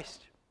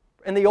Christ.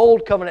 In the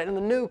Old Covenant and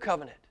the New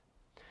Covenant.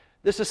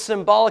 This is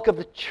symbolic of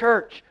the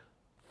church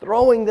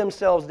throwing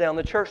themselves down,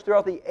 the church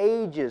throughout the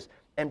ages,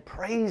 and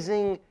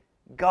praising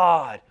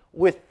God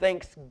with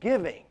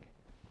thanksgiving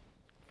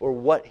for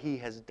what He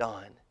has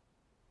done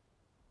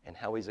and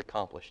how He's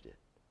accomplished it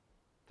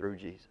through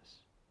Jesus.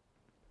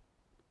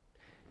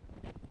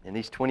 And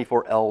these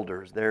 24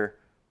 elders, their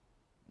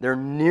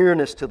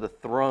nearness to the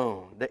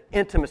throne, the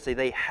intimacy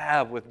they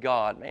have with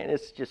God, man,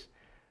 it's just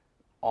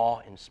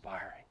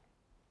awe-inspiring.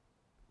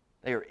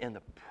 They are in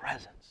the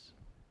presence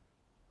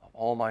of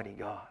Almighty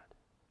God.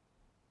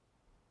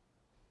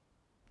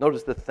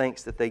 Notice the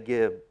thanks that they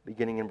give,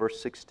 beginning in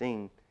verse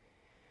 16.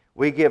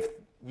 We give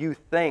you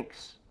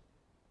thanks,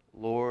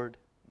 Lord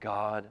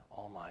God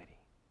Almighty.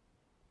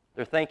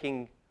 They're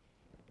thanking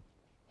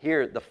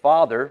here the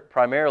Father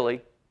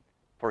primarily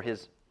for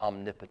His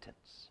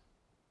omnipotence.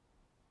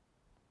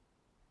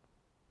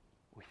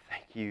 We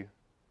thank You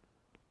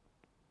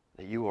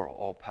that You are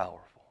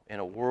all-powerful. In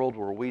a world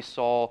where we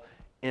saw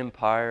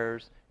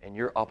empires and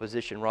Your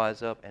opposition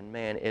rise up, and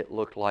man, it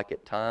looked like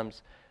at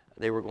times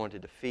they were going to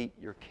defeat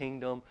Your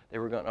kingdom. They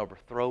were going to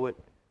overthrow it.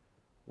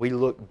 We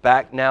look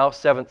back now,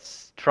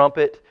 seventh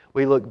trumpet.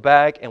 We look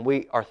back and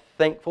we are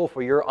thankful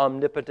for Your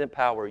omnipotent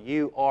power.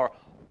 You are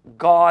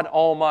God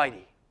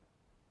Almighty,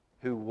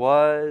 who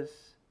was,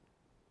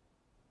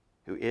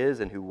 who is,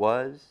 and who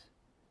was,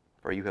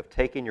 for You have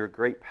taken Your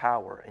great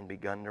power and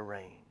begun to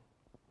reign.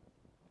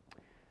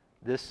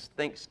 This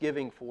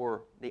thanksgiving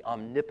for the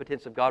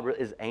omnipotence of God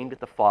is aimed at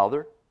the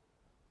Father.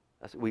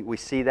 We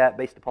see that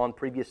based upon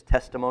previous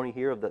testimony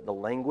here of the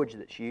language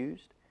that's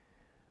used.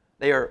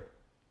 They are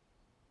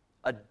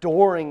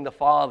adoring the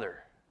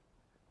Father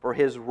for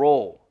His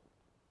role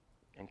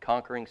in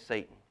conquering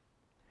Satan,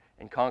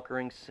 in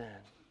conquering sin,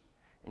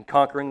 in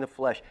conquering the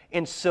flesh,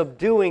 in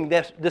subduing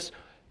this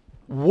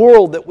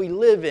world that we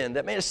live in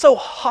that, man, is so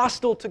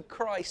hostile to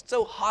Christ,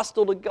 so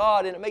hostile to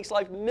God, and it makes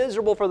life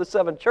miserable for the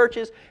seven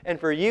churches and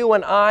for you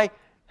and I.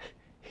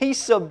 He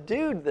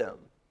subdued them.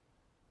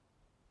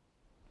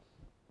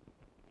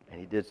 And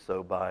He did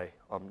so by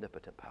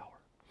omnipotent power.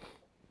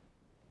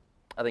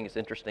 I think it's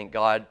interesting,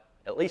 God,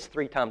 at least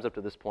 3 times up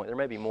to this point, there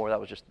may be more, that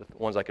was just the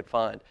ones I could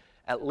find,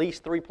 at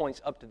least 3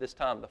 points up to this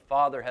time, the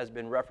Father has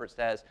been referenced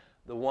as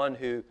the one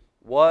who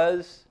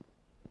was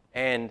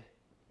and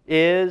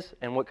is,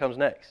 and what comes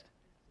next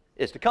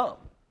is to come.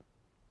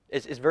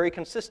 It's very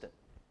consistent.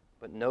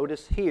 But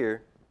notice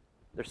here,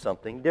 there's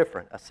something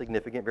different, a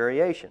significant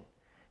variation.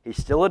 He's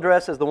still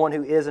addressed as the one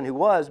who is and who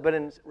was, but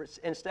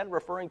instead of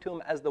referring to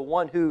Him as the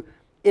one who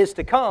is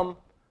to come,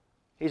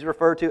 He's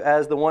referred to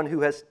as the one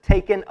who has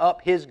taken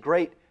up His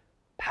great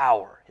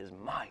power, His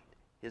might,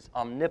 His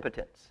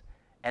omnipotence,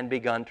 and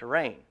begun to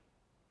reign.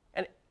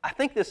 And I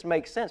think this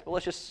makes sense, but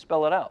let's just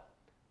spell it out.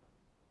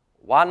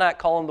 Why not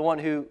call him the one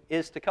who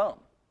is to come?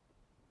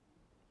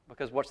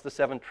 Because what's the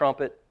seventh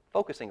trumpet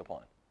focusing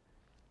upon?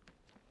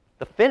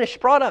 The finished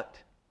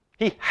product.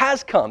 He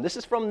has come. This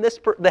is from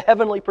the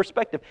heavenly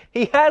perspective.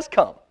 He has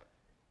come.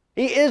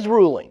 He is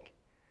ruling.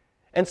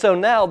 And so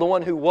now the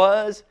one who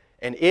was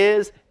and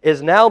is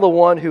now the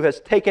one who has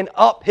taken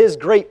up His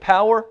great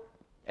power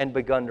and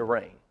begun to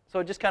reign. So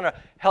it just kind of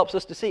helps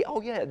us to see,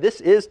 oh yeah,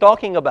 this is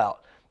talking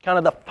about kind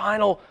of the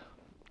final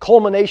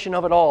culmination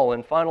of it all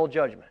and final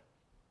judgment.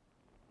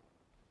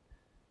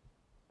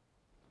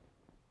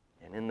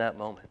 And in that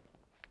moment,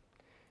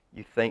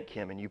 you thank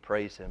Him and you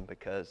praise Him,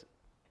 because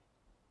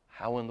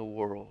how in the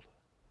world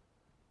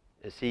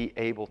is He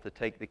able to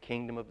take the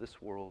kingdom of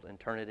this world and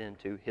turn it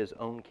into His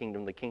own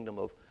kingdom, the kingdom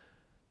of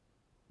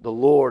the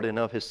Lord and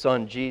of His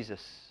Son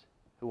Jesus,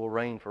 who will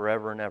reign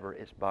forever and ever?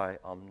 It's by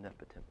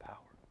omnipotent power.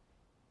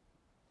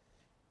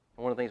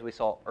 One of the things we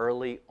saw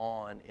early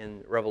on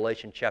in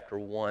Revelation chapter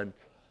 1,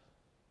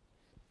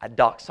 a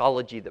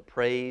doxology that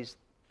praised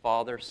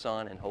Father,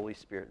 Son, and Holy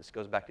Spirit. This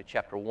goes back to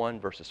chapter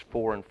 1, verses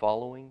 4 and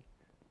following.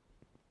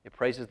 It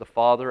praises the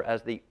Father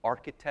as the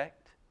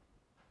architect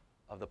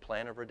of the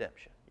plan of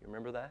redemption. You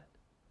remember that?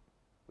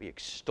 We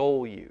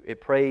extol you.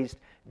 It praised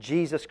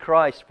Jesus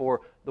Christ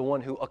for the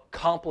one who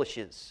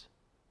accomplishes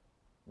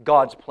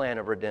God's plan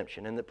of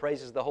redemption. And it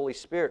praises the Holy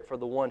Spirit for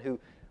the one who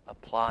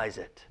applies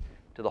it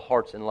to the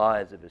hearts and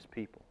lives of His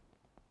people.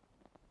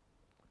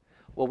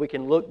 Well, we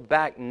can look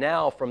back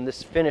now from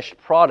this finished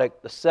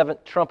product, the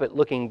seventh trumpet,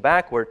 looking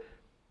backward.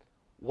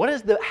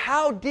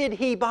 How did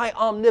He, by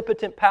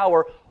omnipotent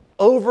power,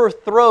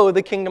 overthrow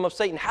the kingdom of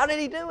Satan? How did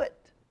He do it?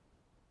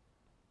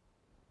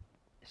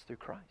 It's through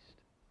Christ.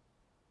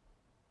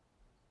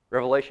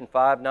 Revelation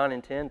 5, 9,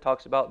 and 10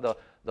 talks about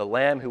the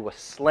Lamb who was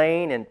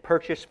slain and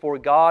purchased for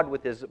God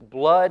with His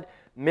blood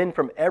men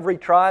from every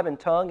tribe and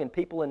tongue and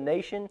people and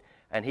nation,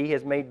 and He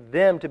has made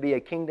them to be a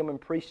kingdom and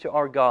priests to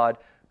our God,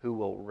 who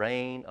will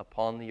reign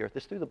upon the earth.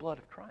 It's through the blood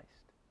of Christ.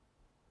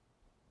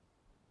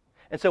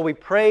 And so we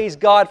praise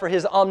God for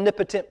His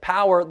omnipotent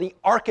power, the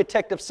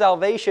architect of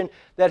salvation,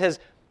 that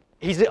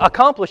He's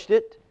accomplished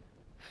it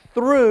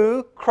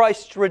through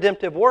Christ's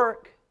redemptive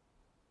work.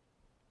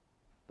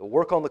 The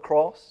work on the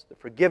cross, the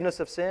forgiveness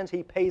of sins,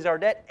 He pays our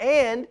debt,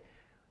 and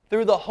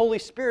through the Holy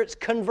Spirit's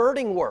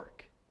converting work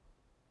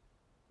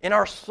in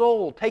our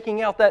soul,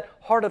 taking out that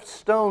heart of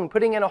stone,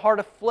 putting in a heart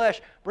of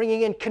flesh,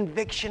 bringing in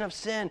conviction of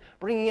sin,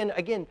 bringing in,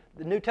 again,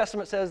 the New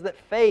Testament says that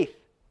faith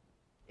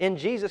in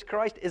Jesus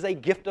Christ is a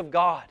gift of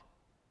God.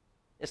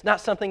 It's not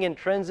something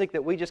intrinsic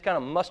that we just kind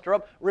of muster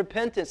up.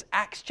 Repentance,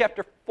 Acts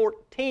chapter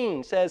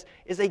 14 says,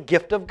 is a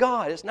gift of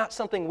God. It's not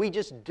something we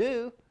just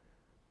do.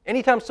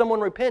 Anytime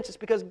someone repents, it's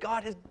because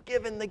God has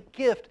given the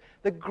gift,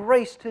 the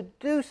grace to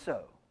do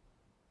so.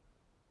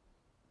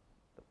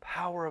 The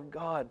power of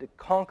God to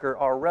conquer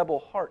our rebel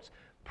hearts.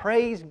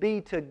 Praise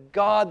be to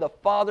God, the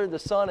Father, the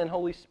Son, and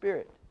Holy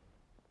Spirit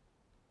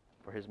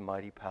for His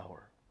mighty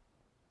power.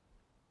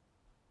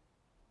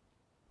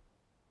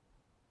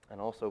 And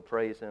also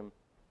praise Him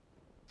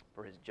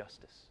for His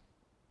justice.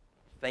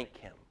 Thank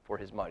Him for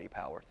His mighty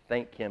power.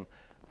 Thank Him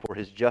for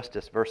His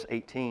justice. Verse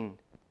 18.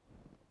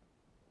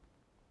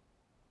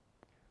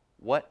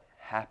 What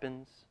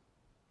happens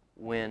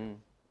when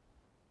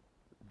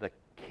the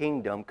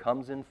kingdom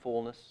comes in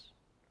fullness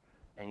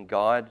and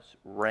God's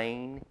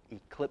reign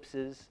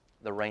eclipses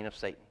the reign of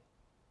Satan?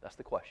 That's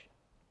the question.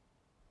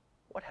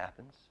 What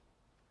happens?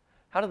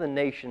 How do the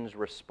nations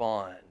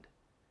respond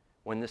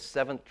when this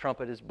seventh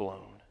trumpet is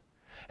blown?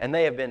 And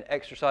they have been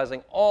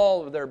exercising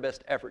all of their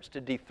best efforts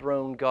to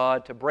dethrone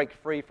God, to break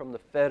free from the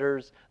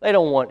fetters. They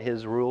don't want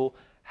His rule.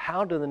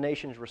 How do the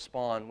nations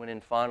respond when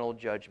in final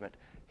judgment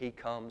He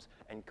comes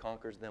and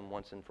conquers them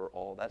once and for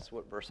all? That's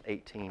what verse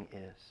 18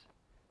 is.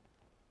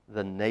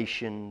 The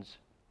nations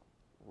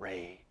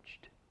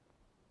raged.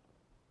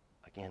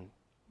 Again,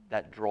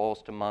 that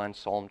draws to mind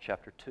Psalm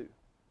chapter 2.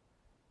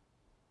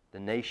 The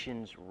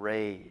nations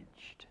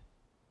raged,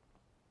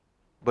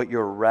 but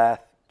your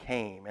wrath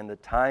came, and the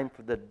time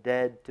for the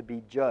dead to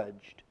be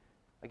judged.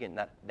 Again,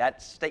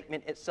 that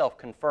statement itself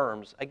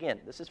confirms, again,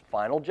 this is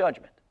final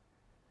judgment.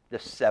 The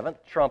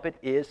seventh trumpet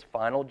is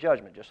final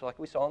judgment, just like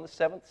we saw in the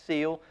seventh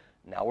seal.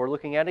 Now we're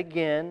looking at it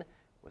again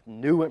with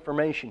new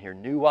information here,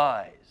 new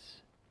eyes.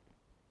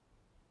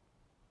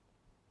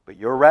 But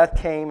your wrath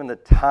came, and the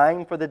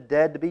time for the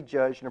dead to be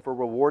judged, and for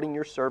rewarding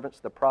your servants,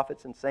 the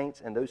prophets and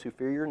saints, and those who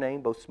fear your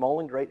name, both small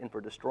and great, and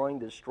for destroying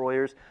the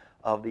destroyers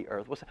of the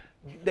earth.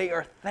 They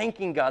are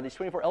thanking God. These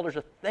 24 elders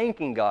are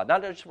thanking God,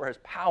 not just for His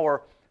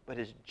power, but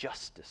His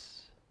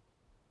justice.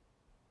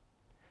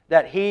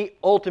 That He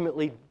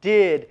ultimately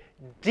did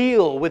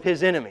deal with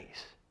His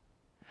enemies.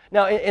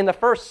 Now, in the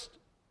first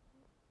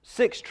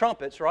 6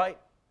 trumpets, right,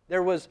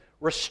 there was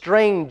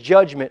restrained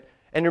judgment.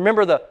 And do you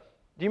remember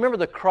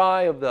the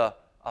cry of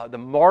the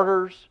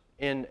martyrs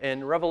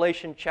in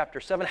Revelation chapter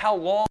 7? How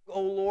long, O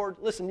Lord?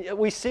 Listen,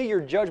 we see your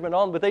judgment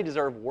on them, but they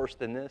deserve worse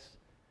than this.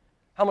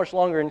 How much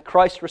longer? And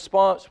Christ's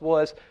response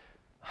was,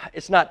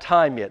 it's not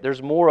time yet.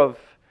 There's more of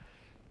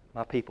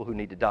my people who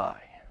need to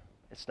die.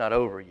 It's not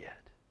over yet.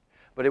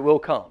 but it will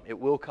come. It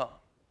will come.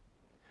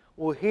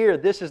 Well, here,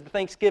 this is the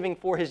thanksgiving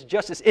for His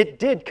justice. It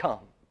did come.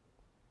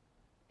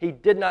 He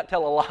did not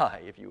tell a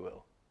lie, if you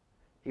will.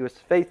 He was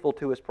faithful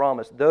to His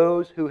promise.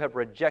 Those who have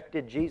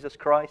rejected Jesus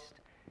Christ,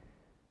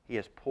 He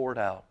has poured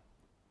out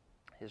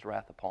His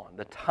wrath upon.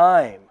 The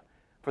time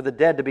for the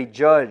dead to be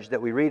judged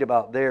that we read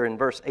about there in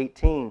verse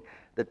 18,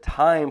 the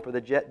time for the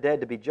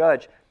dead to be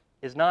judged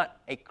is not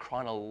a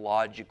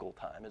chronological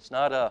time. It's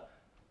not a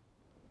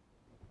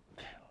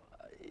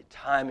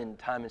time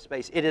and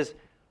space. It is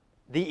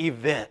the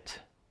event.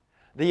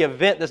 The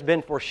event that's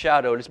been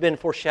foreshadowed. It's been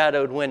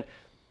foreshadowed when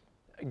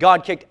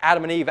God kicked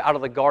Adam and Eve out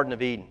of the Garden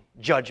of Eden.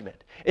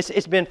 Judgment.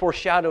 It's been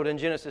foreshadowed in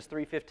Genesis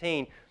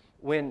 3:15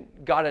 when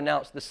God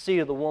announced the seed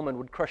of the woman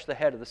would crush the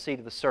head of the seed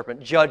of the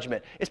serpent.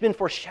 Judgment. It's been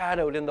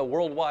foreshadowed in the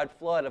worldwide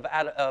flood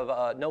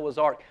of Noah's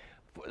Ark.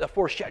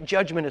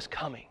 Judgment is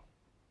coming.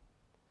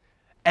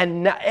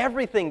 And now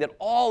everything that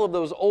all of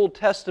those Old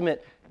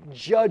Testament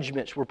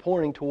judgments were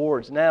pointing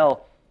towards,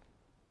 now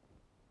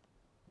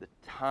the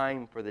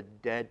time for the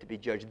dead to be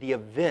judged, the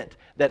event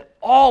that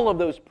all of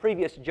those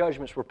previous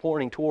judgments were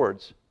pointing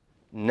towards,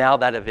 now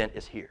that event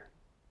is here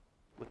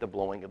with the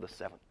blowing of the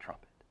seventh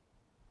trumpet.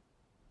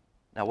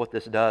 Now what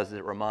this does is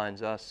it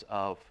reminds us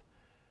of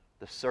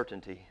the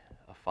certainty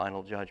of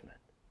final judgment.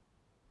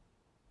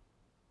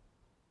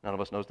 None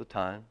of us knows the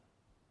time,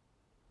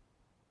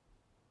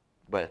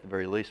 but at the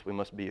very least we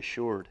must be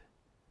assured,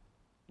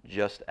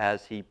 just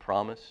as He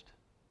promised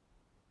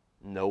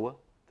Noah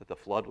that the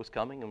flood was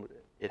coming, and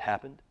it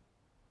happened,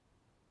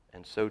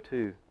 and so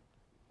too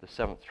the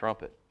seventh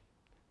trumpet,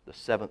 the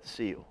seventh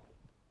seal.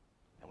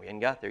 And we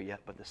hadn't got there yet,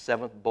 but the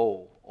seventh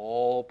bowl,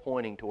 all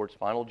pointing towards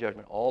final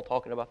judgment, all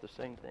talking about the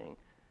same thing.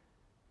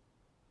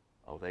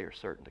 Oh, they are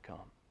certain to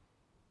come.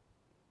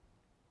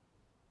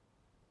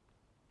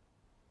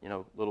 You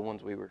know, little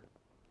ones, we were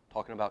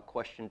talking about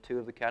question 2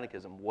 of the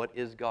Catechism. What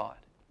is God?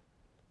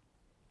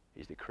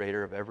 He's the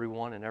creator of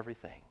everyone and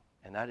everything.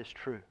 And that is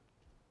true.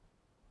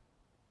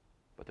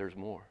 But there's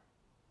more.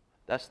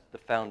 That's the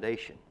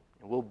foundation.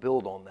 And we'll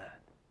build on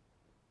that.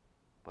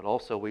 But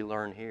also we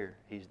learn here,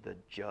 He's the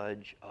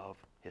judge of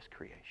His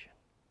creation.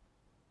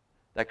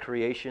 That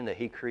creation that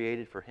He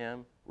created for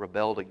Him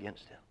rebelled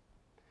against Him.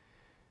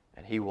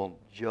 And He will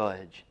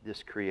judge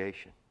this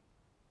creation.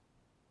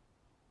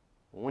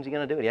 Well, when's He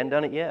going to do it? He hasn't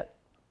done it yet.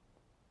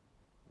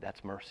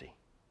 That's mercy.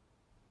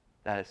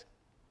 That is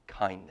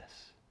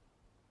kindness.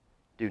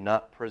 Do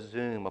not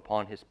presume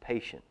upon His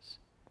patience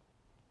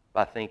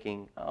by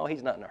thinking, oh,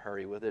 He's not in a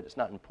hurry with it. It's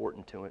not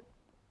important to it.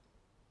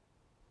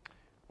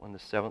 When the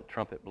seventh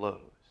trumpet blows,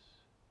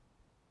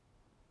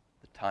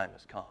 the time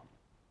has come.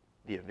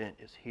 The event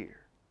is here.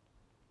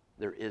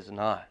 There is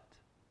not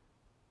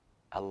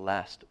a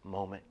last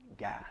moment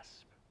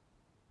gasp.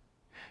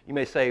 You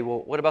may say, well,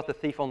 what about the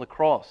thief on the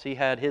cross? He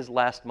had his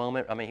last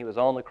moment. I mean, he was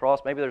on the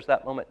cross. Maybe there's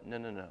that moment.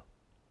 No.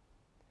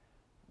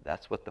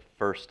 That's what the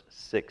first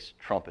 6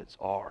 trumpets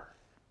are.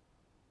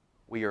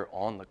 We are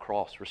on the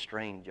cross,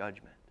 restrained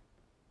judgment.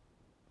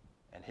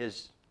 And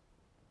His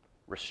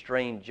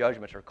restrained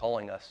judgments are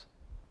calling us,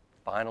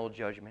 final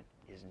judgment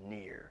is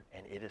near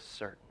and it is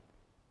certain.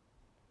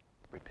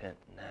 Repent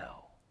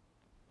now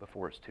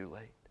before it's too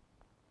late.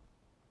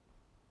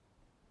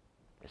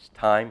 It's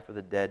time for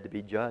the dead to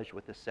be judged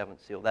with the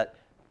seventh seal. That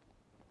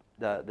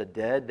the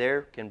dead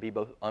there can be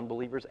both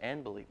unbelievers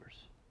and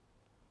believers.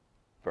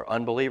 For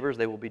unbelievers,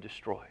 they will be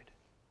destroyed.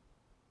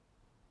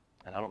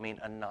 And I don't mean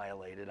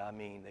annihilated. I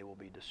mean they will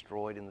be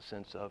destroyed in the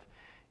sense of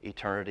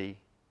eternity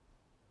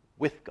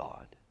with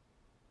God,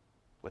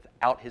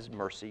 without His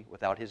mercy,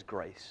 without His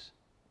grace,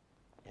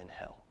 in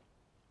hell.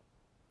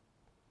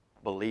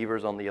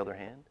 Believers, on the other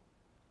hand,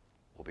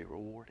 will be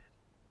rewarded.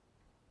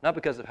 Not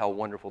because of how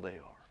wonderful they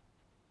are,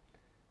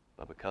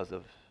 but because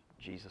of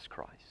Jesus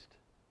Christ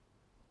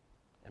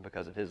and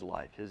because of His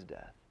life, His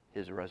death,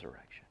 His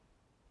resurrection.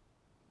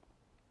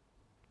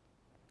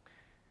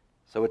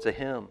 So it's a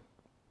hymn,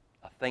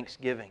 a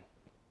thanksgiving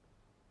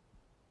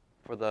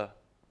for the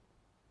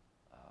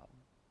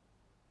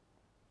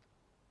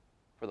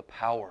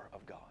power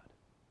of God,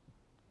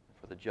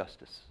 for the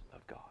justice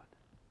of God.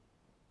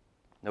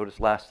 Notice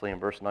lastly in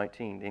verse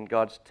 19, then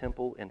God's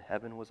temple in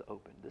heaven was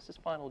opened. This is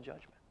final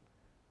judgment.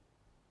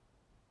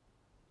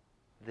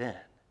 Then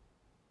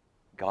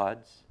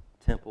God's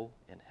temple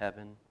in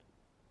heaven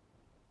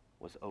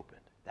was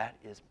opened. That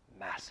is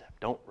massive.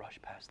 Don't rush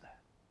past that.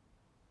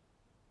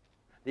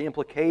 The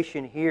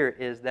implication here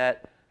is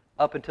that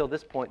up until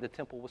this point, the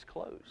temple was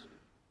closed.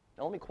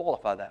 Now let me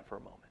qualify that for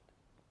a moment.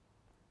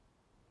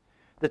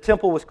 The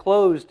temple was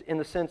closed in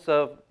the sense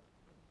of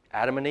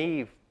Adam and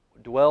Eve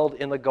dwelled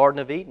in the Garden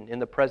of Eden in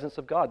the presence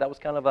of God. That was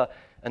kind of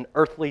an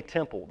earthly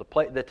temple.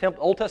 The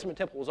Old Testament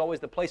temple was always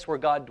the place where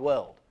God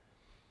dwelled.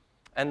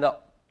 And the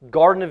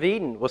Garden of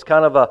Eden was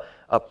kind of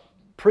a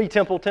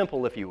pre-temple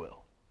temple, if you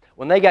will.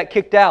 When they got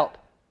kicked out,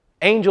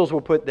 angels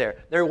were put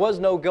there. There was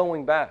no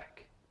going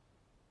back.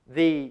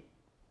 The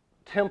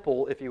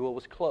temple, if you will,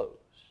 was closed.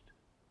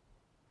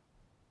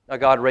 Now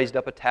God raised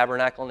up a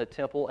tabernacle in the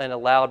temple and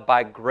allowed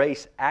by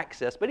grace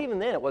access, but even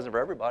then it wasn't for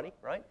everybody,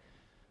 right?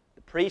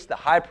 the priest, the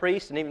high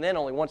priest, and even then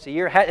only once a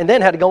year, and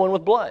then had to go in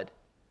with blood.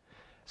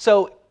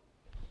 So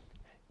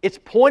it's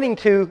pointing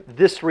to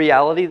this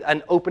reality,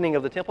 an opening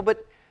of the temple,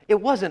 but it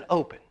wasn't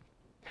open.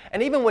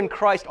 And even when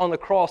Christ on the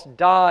cross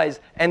dies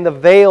and the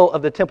veil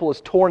of the temple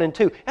is torn in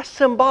two, that's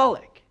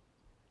symbolic.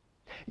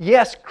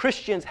 Yes,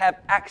 Christians have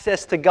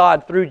access to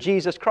God through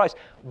Jesus Christ,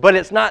 but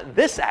it's not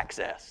this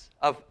access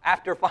of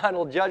after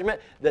final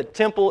judgment, the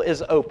temple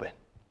is open.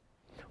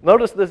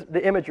 Notice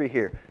the imagery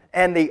here.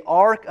 And the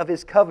ark of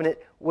His covenant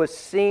was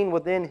seen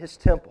within His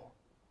temple.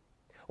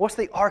 What's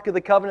the ark of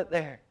the covenant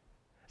there?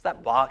 It's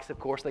that box, of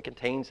course, that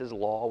contains His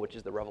law, which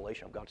is the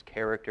revelation of God's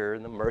character,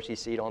 and the mercy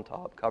seat on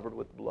top covered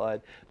with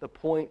blood. The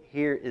point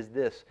here is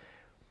this.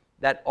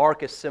 That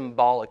ark is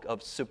symbolic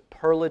of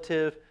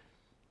superlative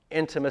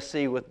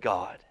intimacy with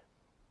God.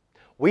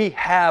 We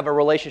have a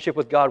relationship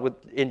with God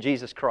in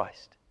Jesus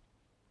Christ.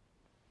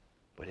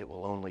 But it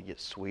will only get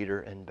sweeter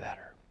and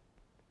better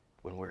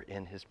when we're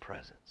in His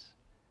presence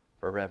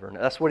forever. And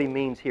that's what He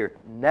means here.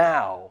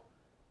 Now,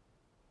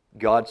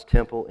 God's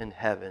temple in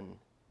heaven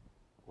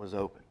was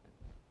opened.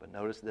 But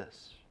notice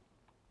this.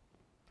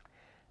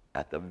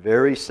 At the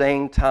very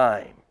same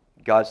time,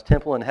 God's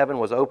temple in heaven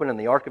was opened and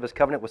the ark of His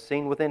covenant was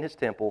seen within His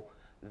temple,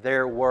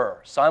 there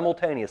were,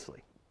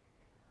 simultaneously,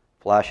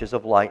 flashes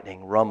of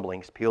lightning,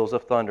 rumblings, peals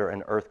of thunder,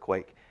 an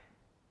earthquake,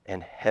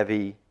 and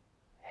heavy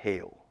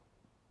hail.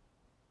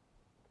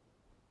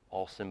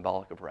 All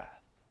symbolic of wrath.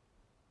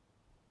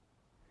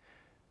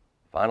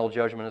 Final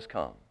judgment has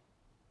come.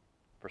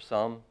 For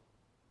some,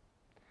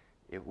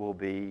 it will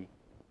be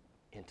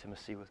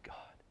intimacy with God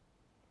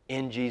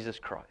in Jesus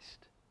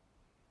Christ.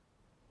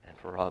 And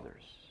for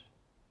others,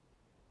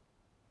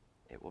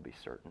 it will be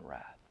certain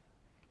wrath,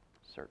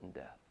 certain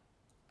death.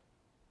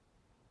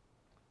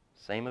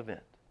 Same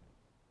event,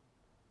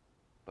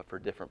 but for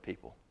different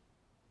people,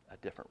 a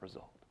different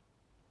result.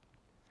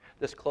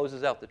 This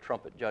closes out the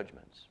trumpet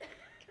judgments.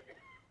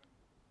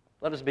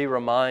 Let us be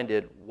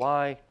reminded,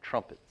 why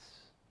trumpets?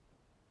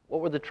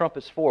 What were the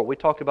trumpets for? We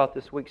talked about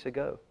this weeks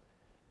ago.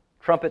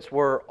 Trumpets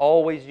were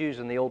always used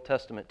in the Old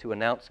Testament to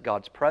announce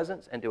God's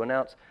presence and to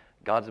announce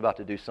God's about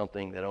to do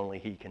something that only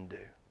He can do.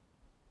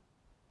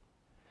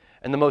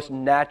 And the most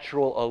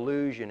natural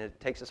allusion, it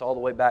takes us all the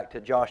way back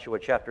to Joshua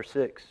chapter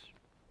 6,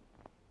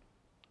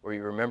 where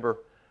you remember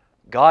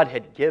God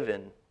had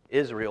given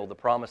Israel the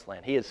promised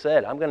land. He had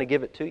said, I'm going to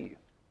give it to you.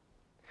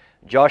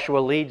 Joshua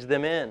leads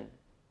them in.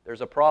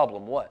 There's a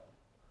problem. What?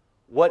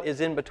 What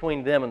is in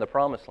between them and the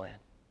promised land?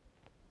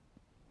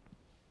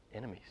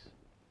 Enemies.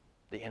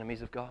 The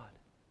enemies of God.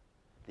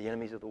 The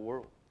enemies of the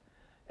world.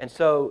 And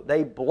so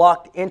they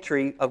blocked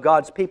entry of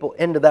God's people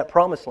into that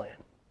promised land.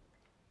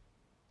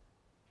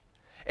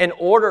 In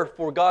order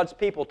for God's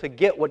people to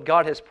get what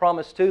God has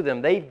promised to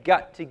them, they've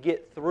got to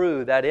get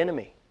through that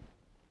enemy.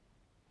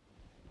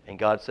 And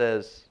God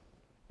says,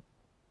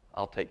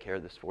 I'll take care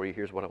of this for you.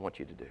 Here's what I want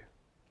you to do.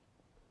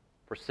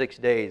 For 6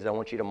 days, I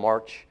want you to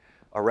march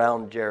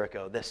around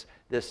Jericho, this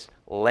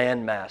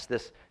landmass,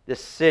 this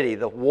city,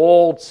 the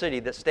walled city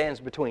that stands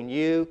between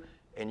you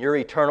and your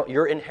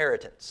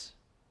inheritance.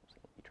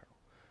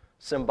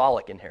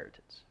 Symbolic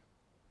inheritance.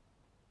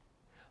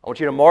 I want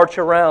you to march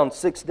around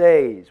 6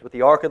 days with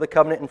the Ark of the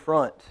Covenant in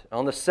front.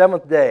 On the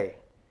 7th day,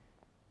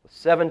 with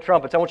 7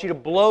 trumpets, I want you to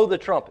blow the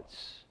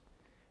trumpets.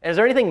 And is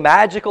there anything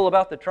magical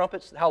about the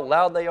trumpets, how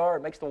loud they are?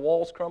 It makes the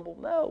walls crumble?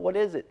 No, what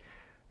is it?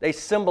 They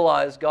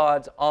symbolize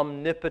God's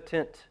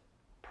omnipotent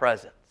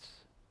presence.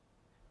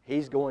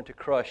 He's going to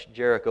crush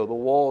Jericho. The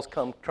walls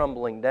come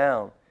crumbling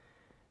down.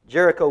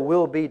 Jericho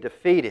will be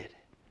defeated,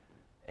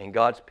 and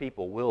God's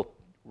people will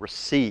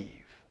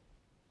receive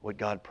what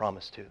God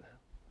promised to them.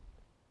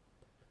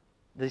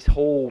 These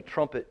whole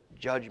trumpet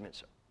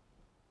judgments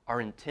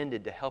are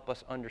intended to help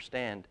us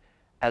understand,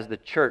 as the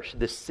church,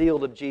 the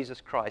sealed of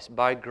Jesus Christ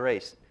by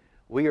grace,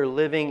 we are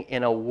living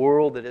in a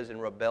world that is in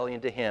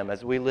rebellion to Him.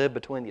 As we live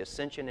between the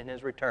ascension and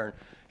His return,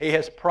 He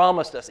has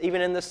promised us,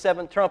 even in the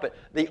 7th trumpet,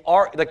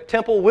 the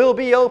temple will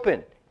be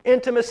open.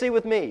 Intimacy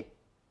with me.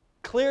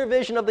 Clear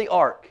vision of the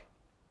ark.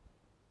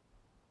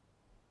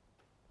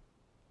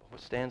 But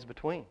what stands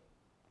between?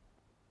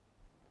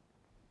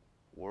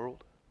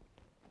 World.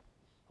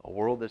 A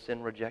world that's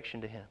in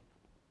rejection to Him.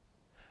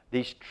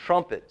 These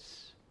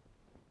trumpets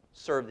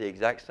serve the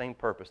exact same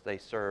purpose they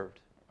served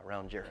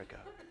around Jericho.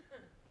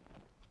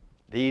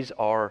 These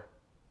are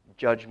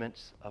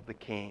judgments of the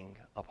King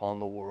upon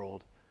the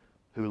world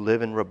who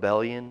live in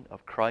rebellion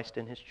of Christ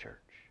and His church.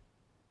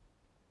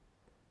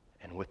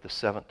 And with the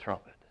 7th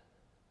trumpet,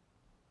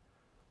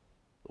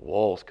 the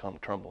walls come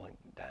tumbling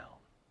down.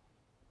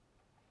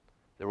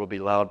 There will be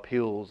loud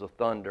peals of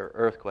thunder,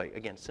 earthquake.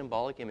 Again,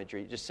 symbolic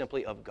imagery, just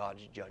simply of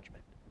God's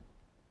judgment.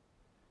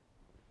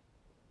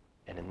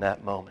 And in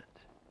that moment,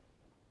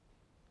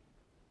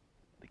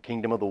 the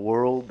kingdom of the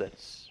world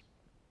that's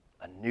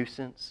a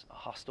nuisance,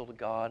 hostile to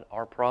God,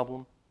 our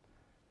problem,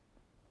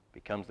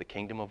 becomes the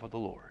kingdom of the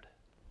Lord.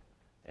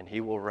 And He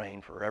will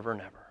reign forever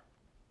and ever.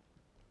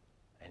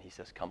 And He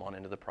says, come on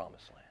into the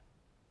promised land.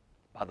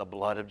 By the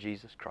blood of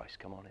Jesus Christ,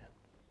 come on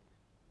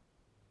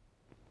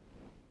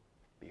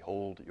in.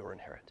 behold your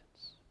inheritance.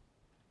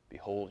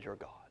 Behold your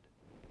God.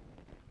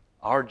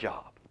 Our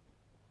job,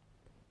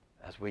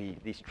 as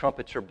these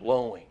trumpets are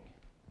blowing,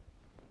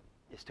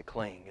 is to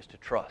cling, is to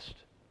trust,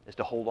 is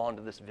to hold on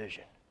to this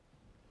vision,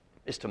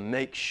 is to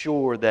make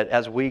sure that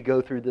as we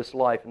go through this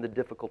life and the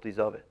difficulties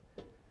of it,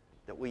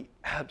 that we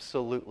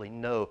absolutely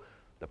know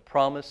the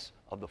promise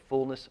of the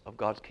fullness of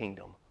God's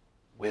kingdom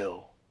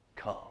will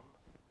come.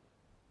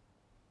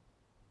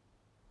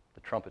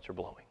 The trumpets are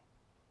blowing.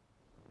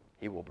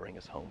 He will bring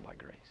us home by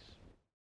grace.